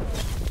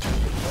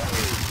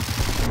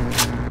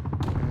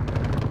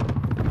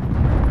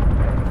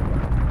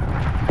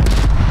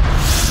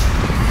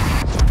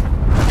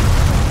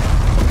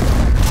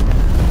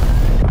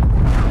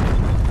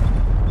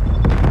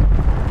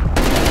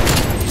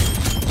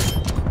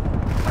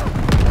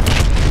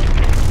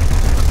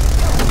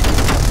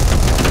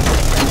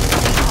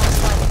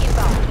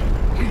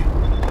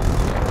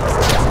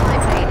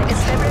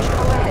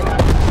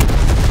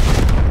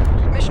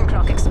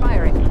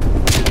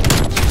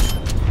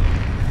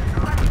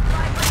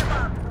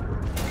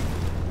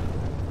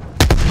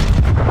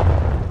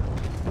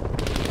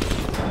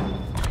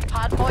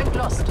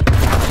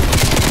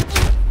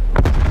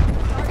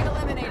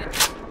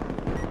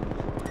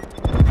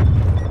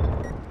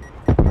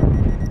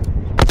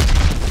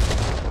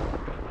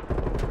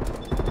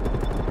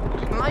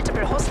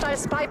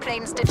 Spy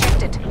planes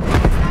detected.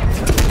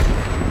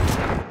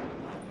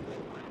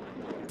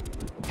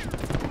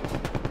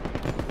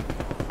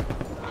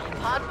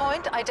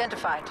 Hardpoint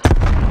identified.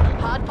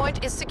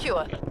 Hardpoint is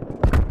secure.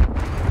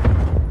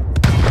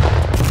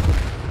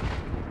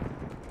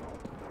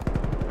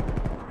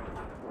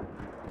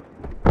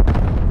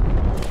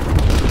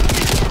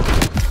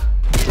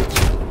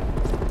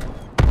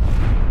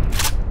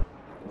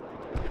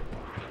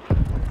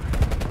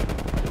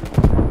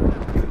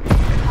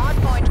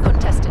 Hardpoint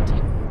contested.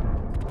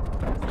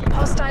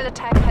 Hostile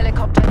attack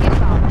helicopter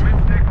inbound.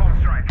 Take on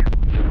strike.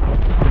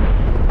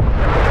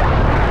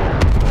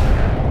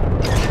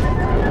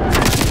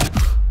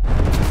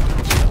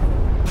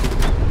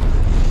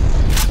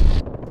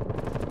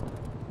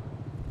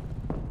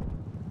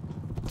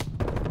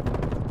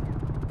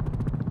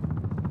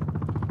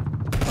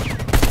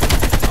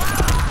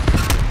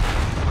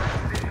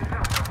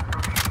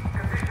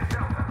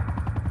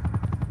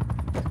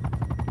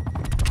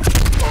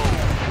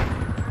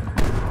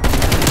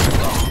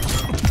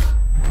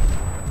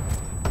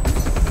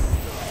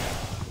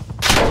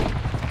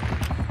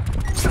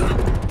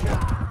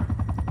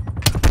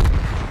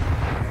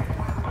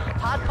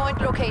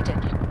 Hardpoint located.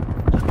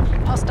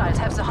 Hostiles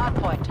have the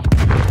hardpoint.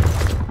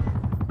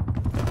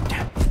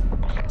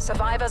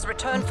 Survivors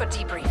return for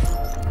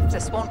debrief.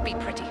 This won't be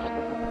pretty.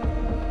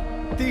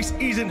 This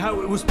isn't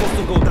how it was supposed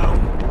to go down.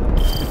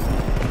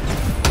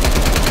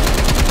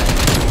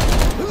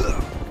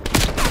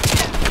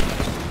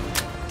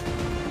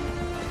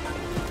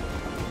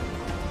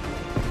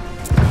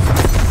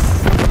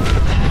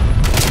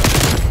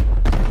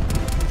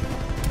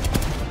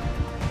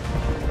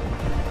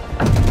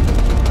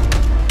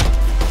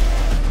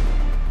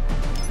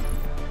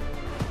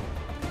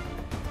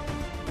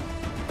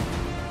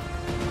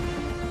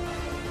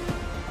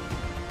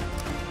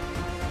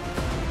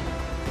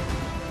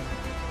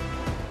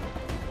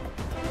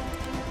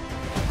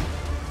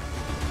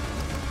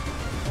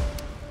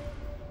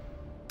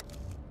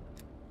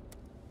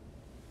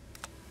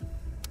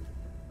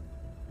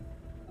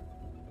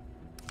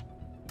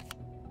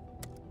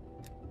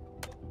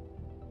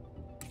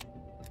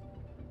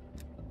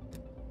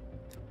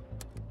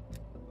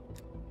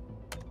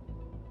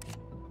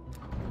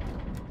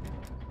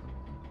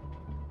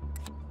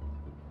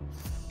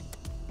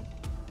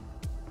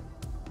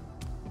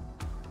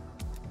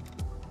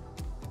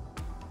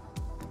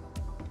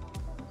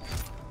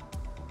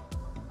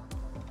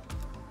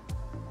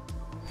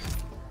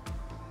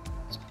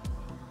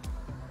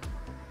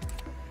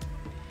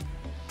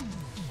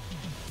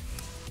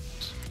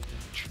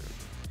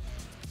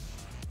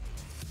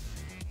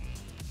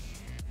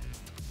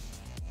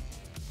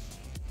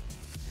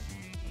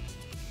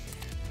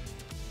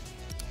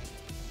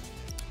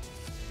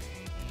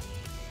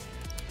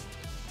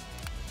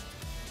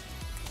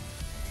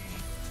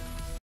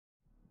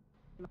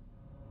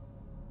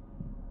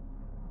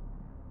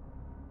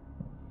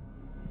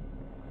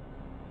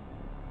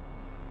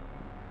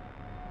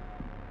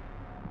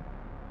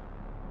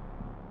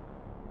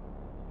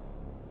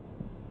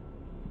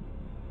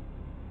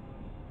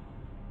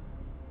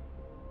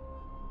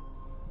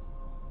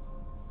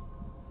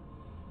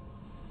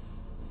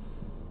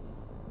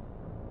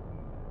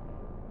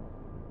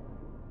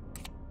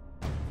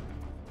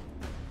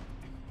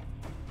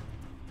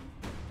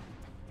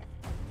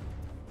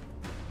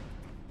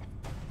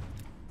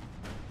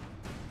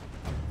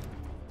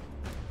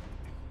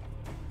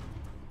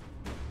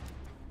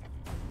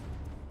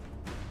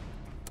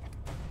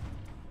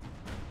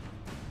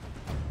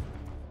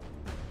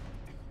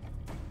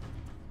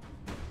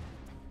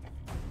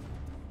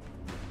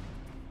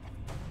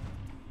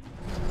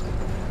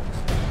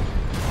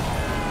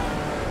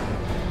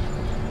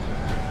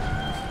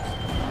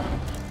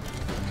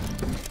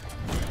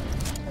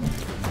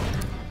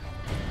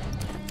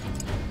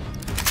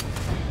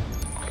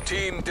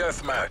 Team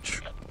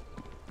deathmatch.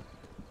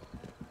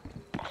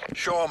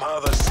 Show 'em how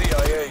the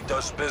CIA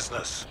does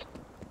business.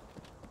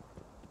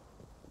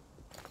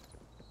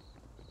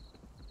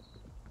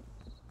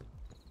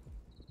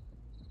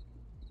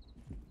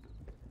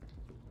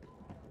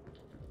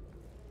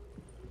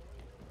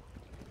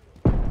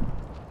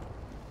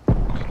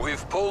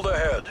 pulled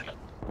ahead.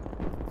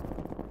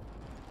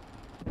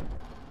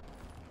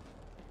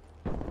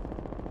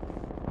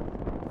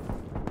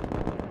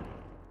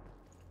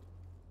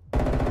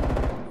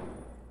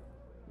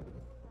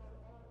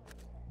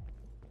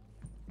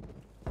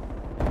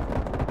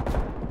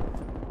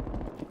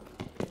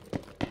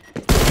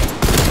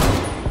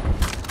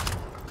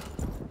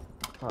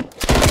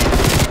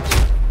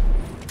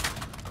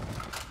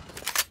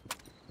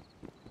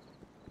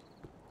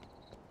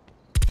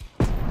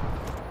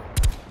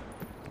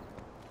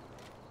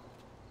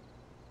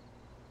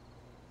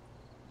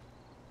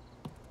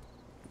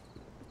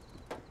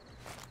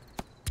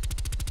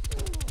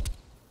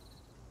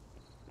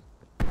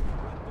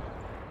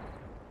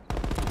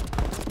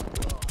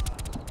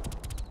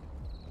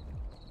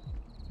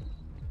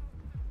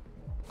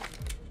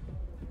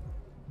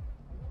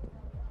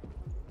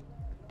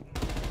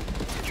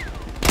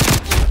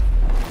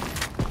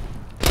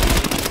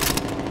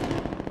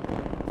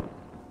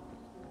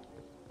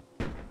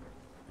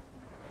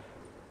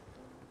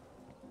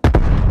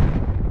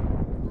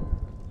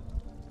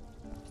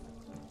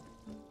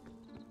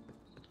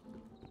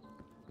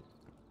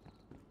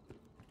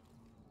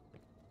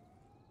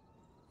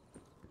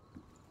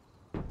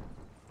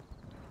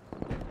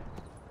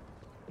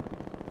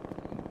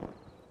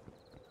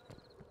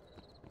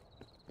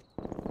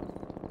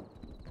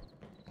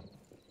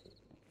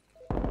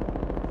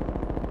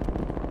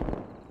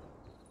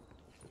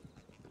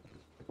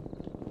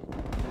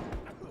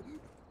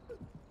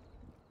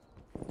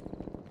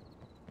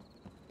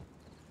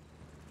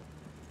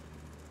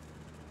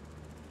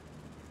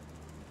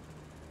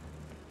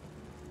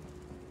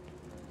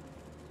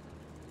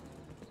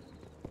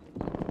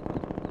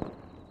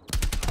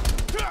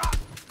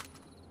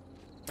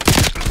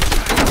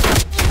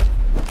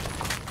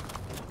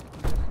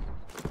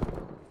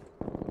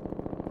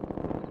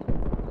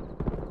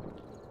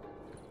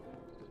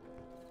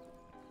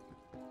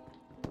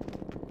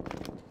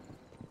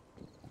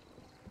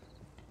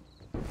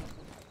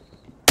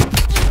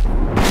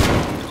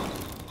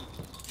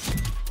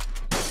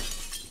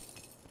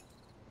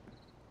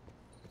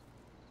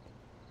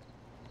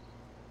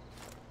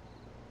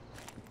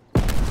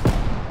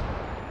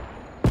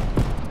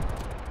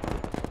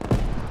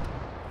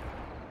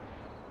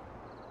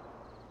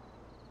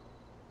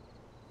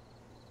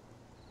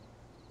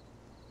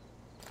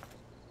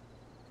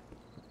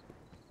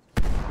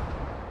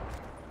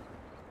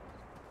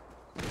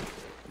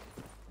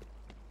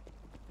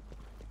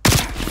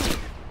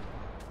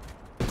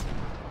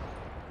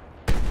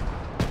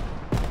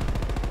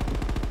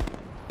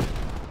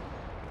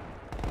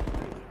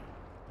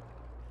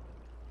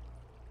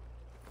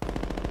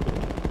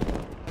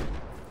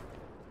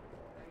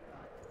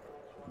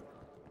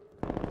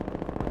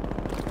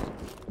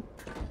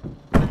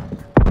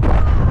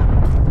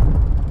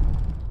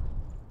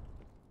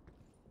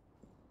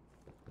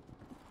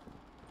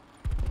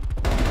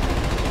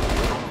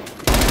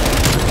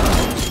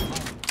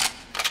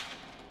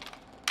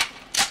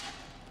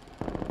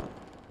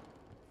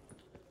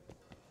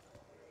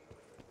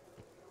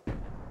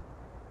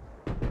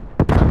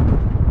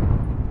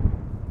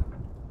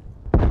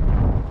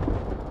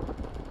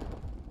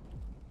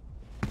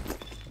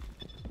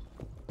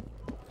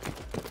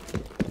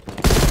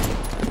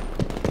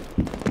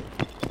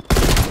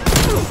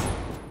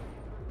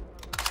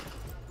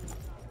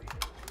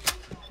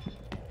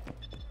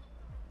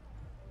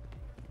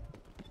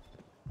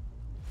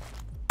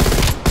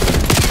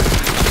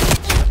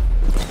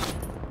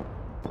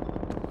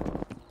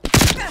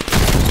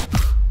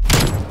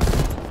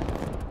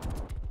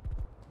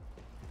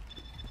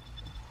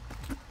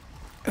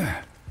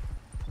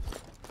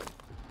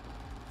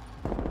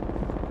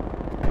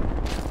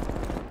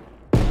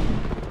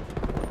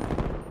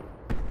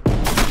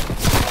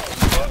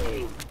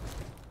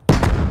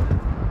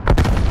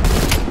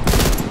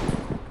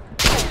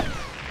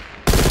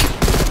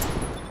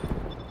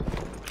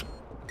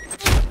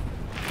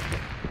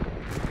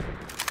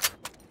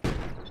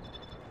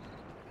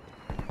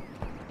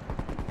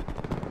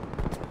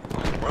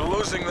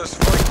 Losing this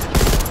fight.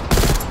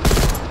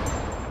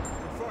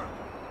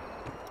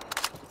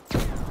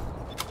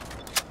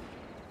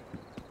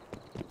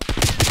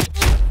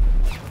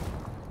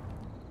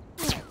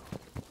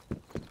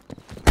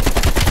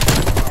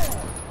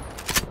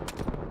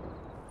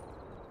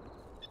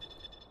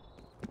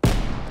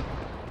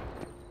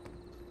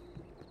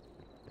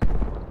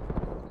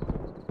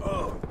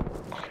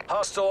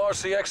 Hostile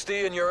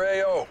RCXD in your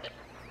AO.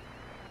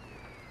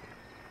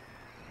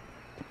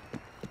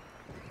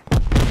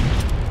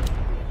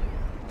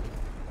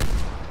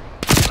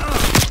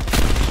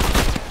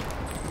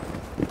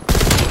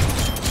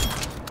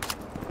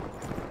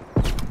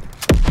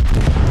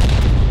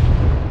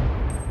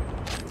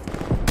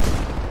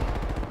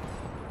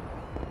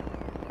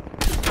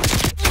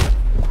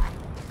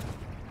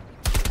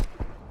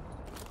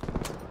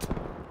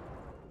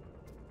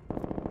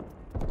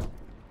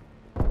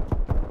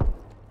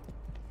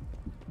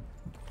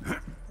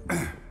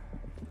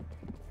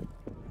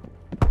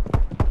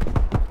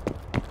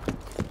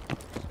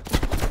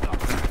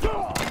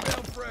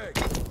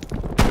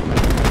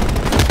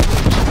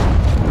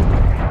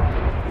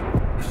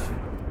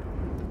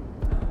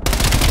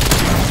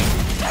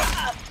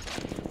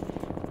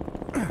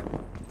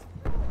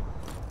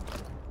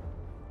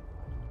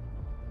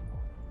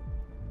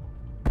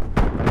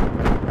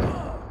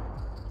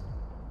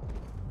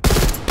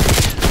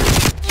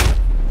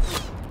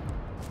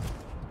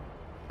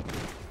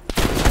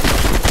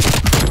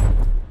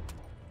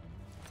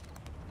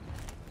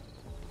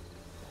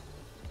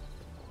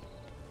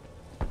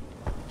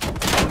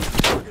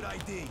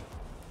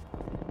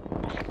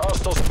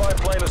 hostile spy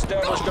plane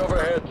established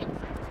overhead.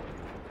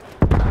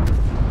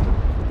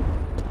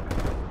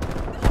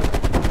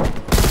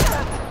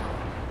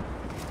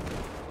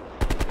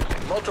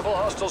 Multiple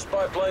hostile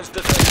spy planes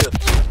detected.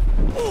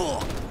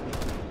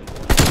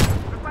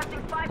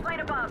 Requesting spy plane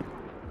above.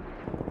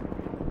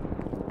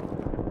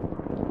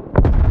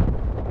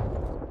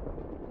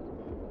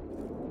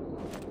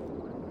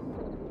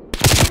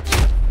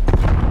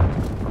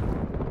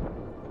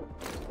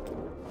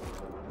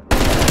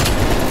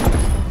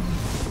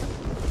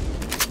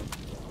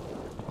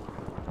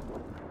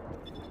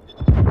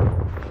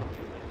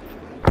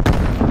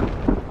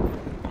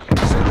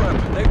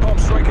 Napalm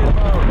strike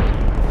inbound.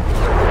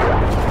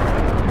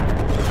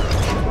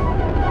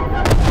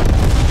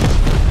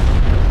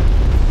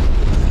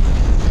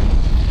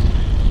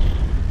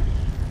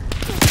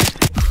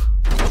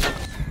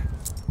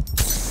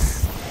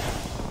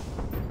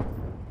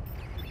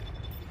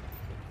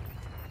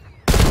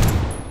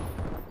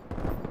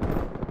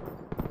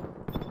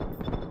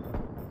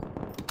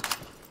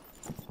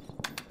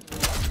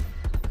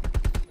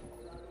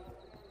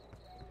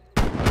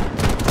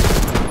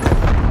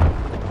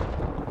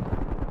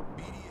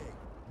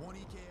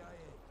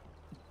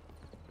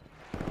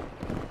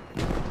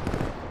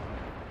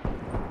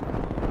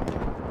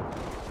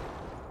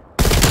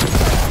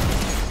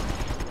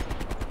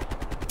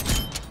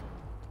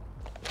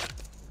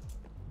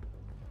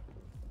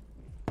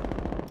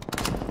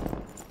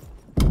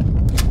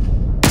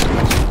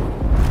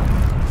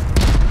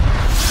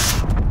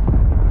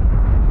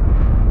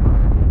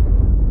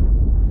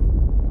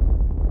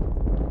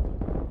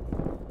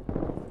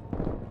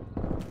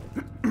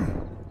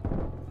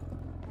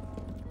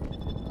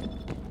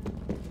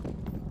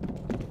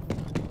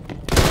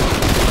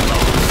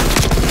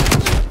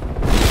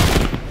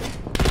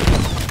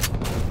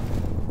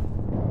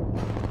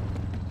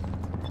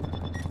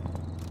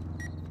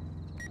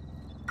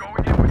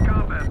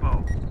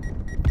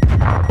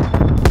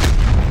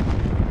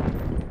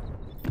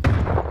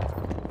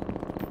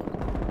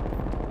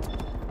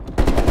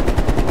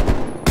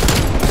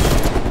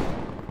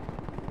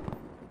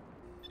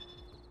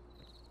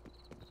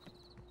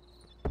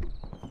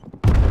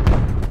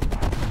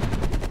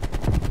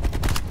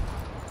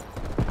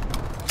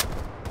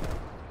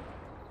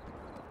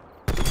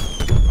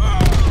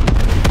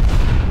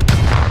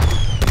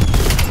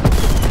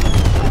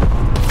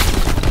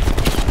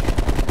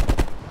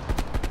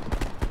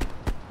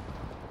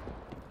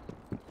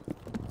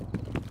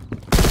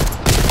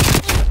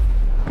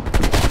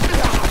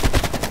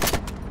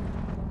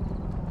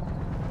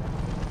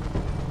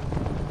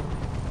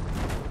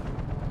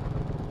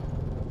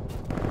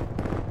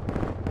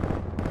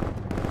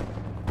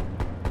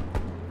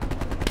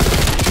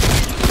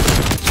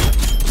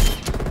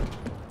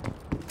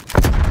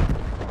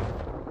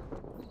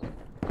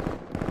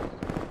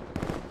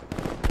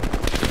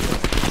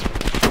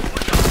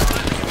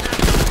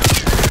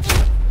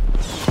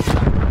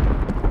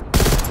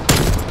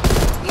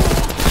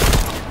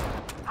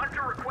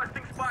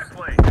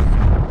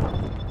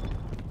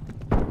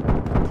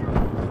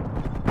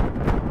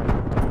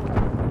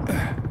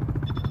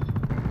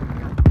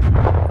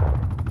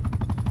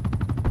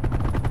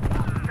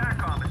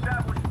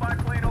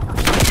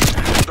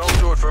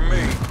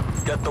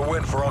 Get the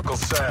win for Uncle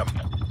Sam.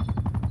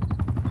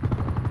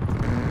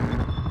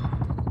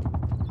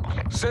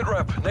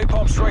 Sitrep,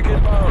 napalm strike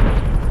inbound.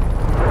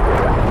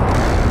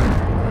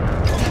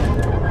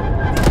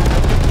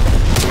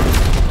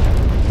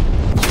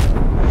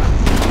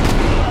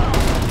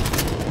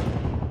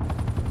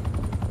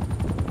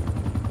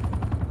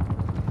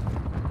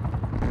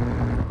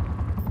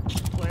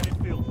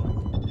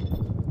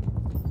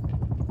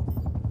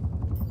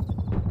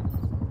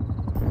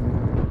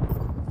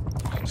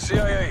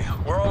 CIA,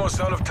 we're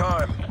almost out of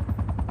time.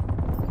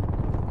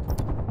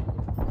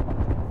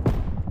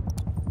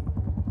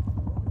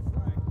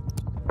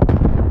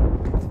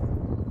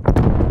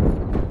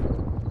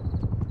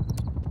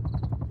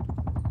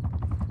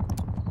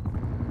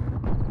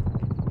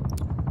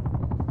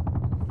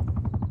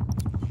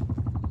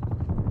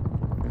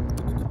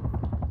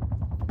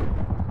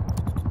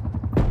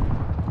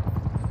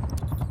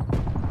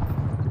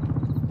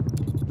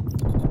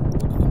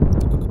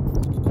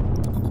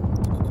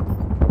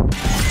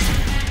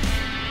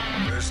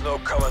 No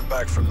coming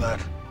back from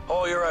that.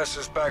 Haul your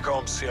asses back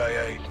home,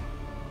 CIA.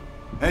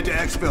 Head to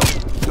exfil.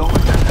 Don't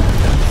let that happen.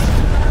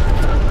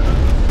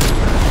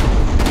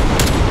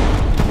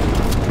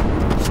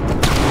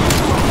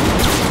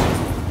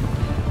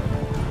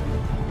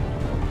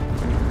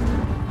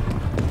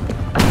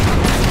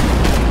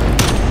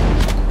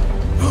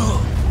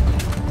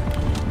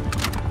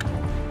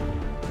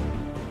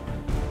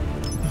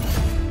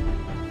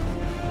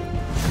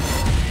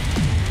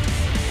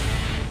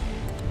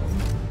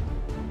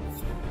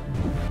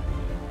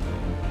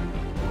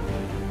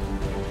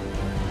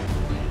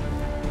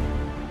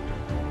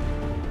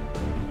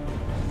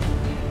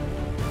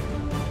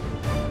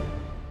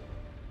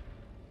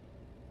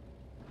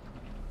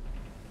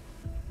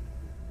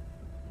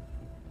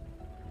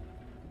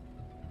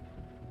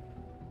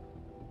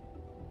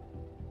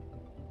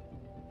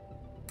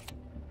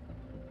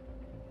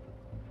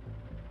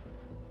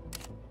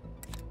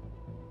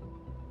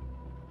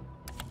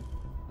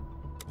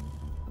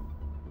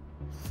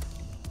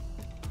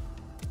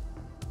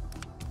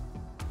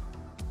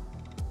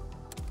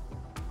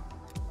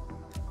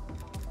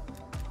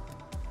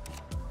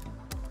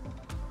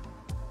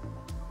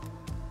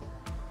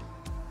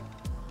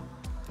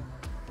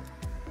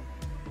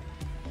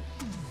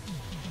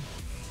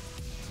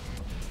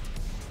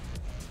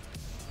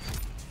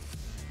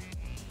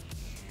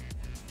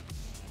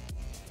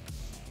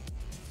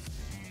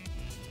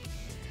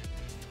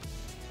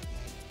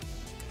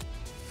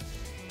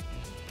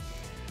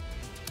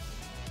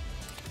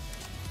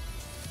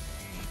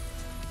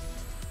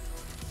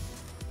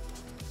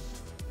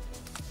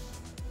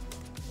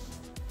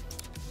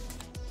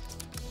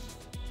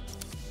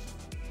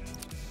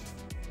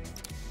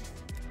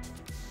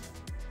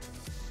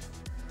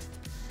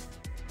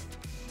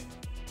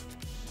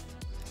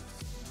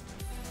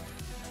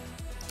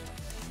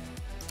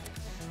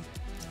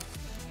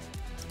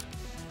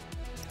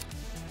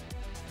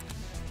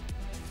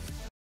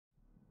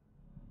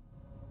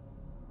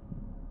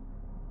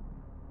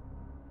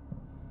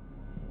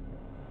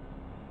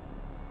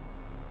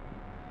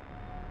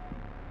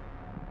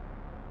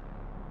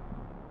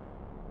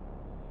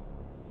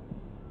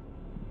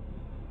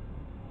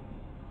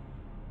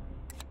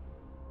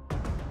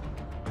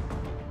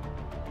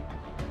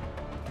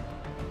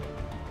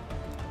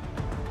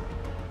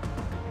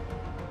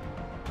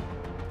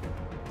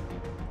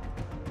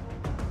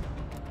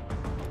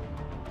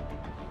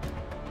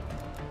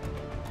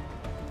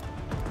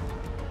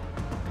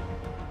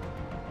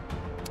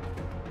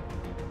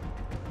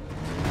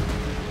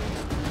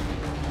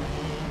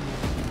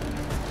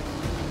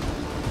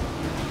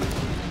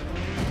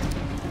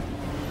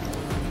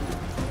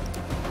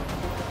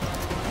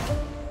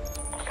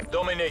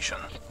 Domination.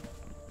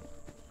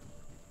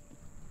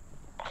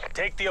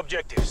 Take the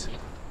objectives.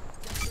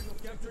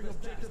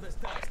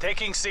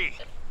 Taking C.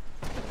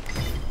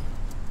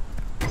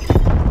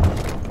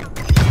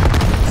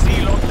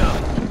 C locked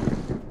down.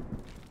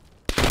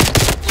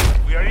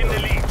 We are in the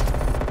lead.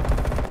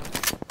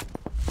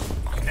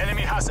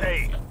 Enemy has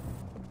A.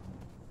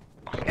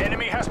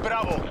 Enemy has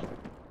Bravo.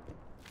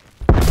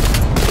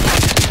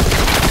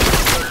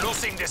 We're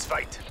losing this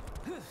fight.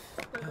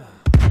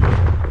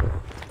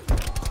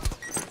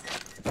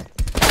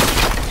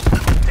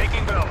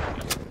 Taking Bravo.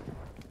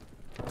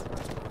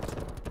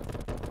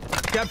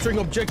 Capturing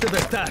objective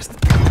as tasked.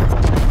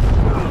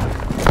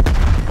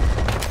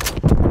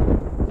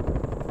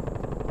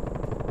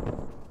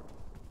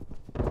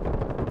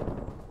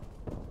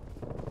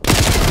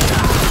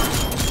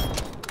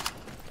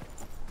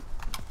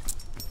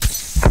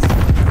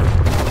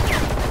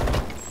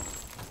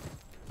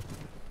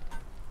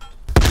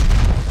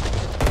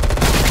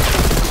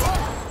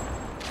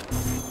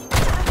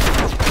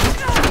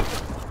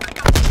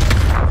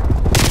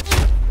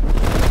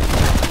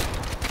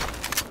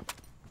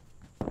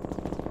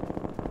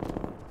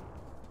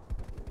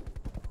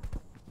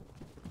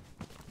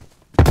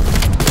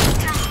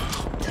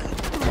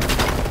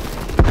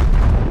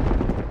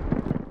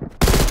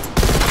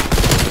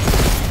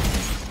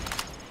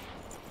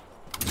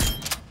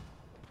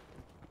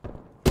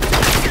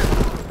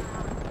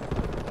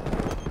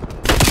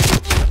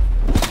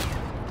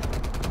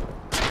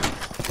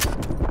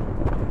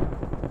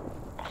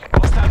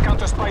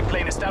 Spy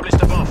plane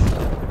established above.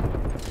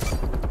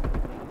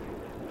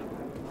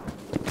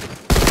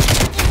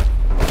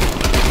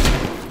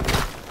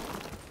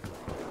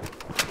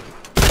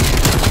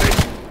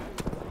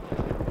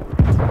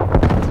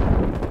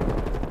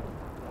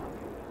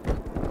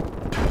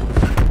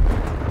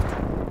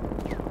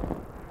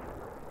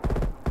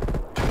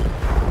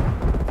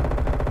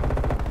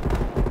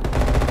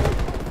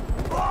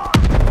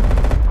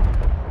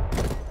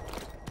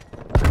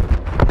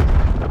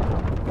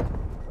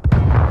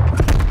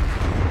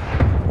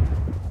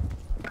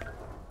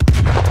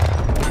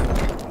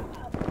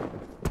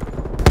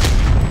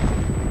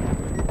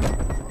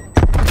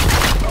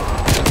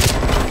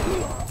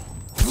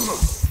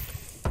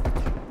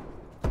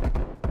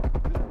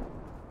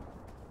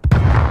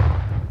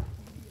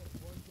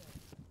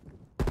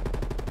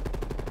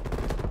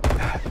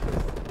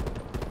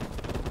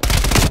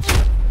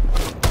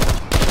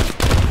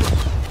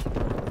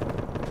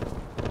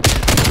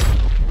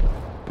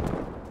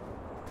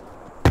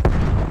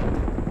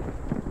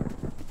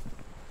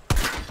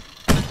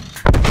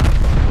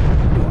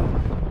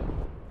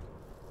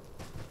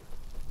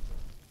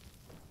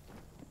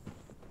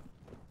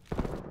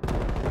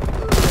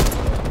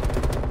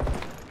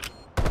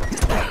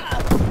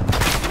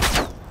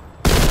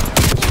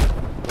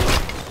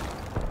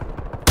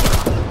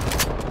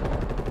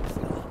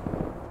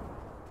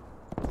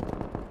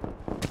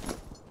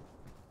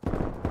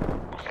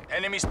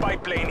 Enemy spy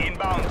plane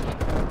inbound.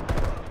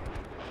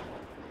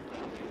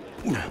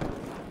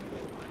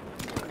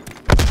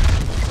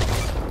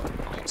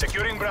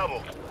 Securing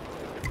Bravo.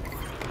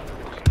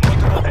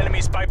 Multiple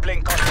enemy spy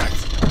plane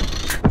contacts.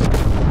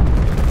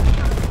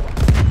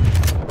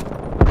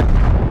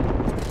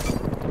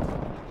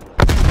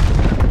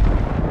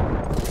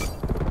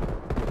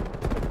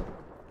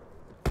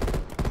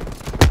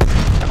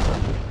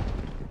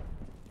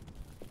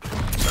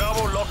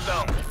 Bravo locked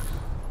down.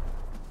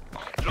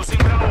 Losing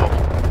Bravo.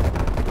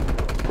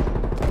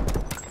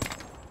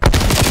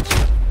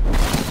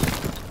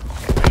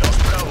 We lost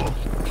Bravo.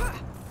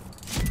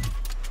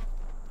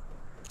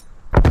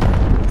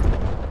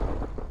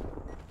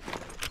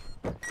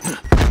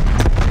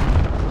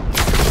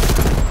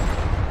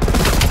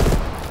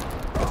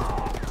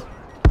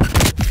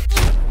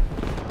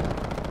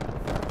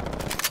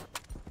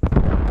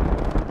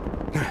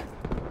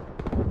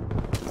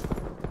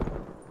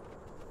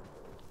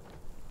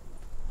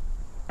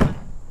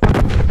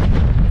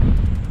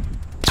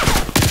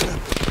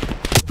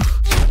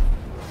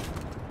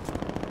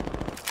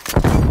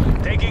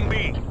 Taking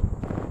B.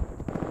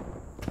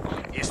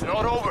 It's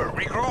not over.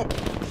 Regroup.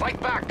 Fight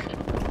back.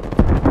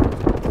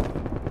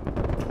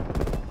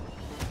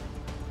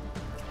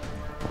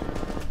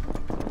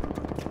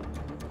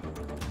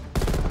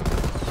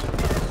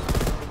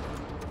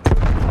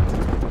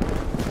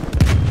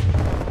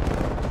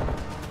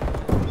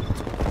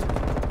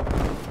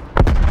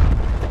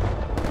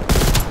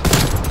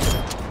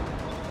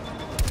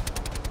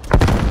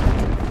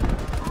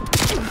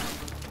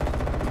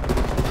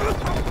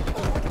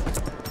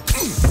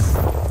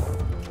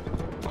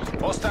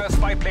 Hostile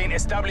spy plane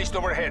established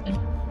overhead.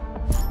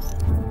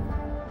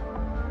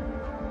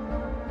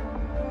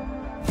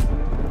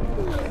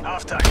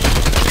 Half time.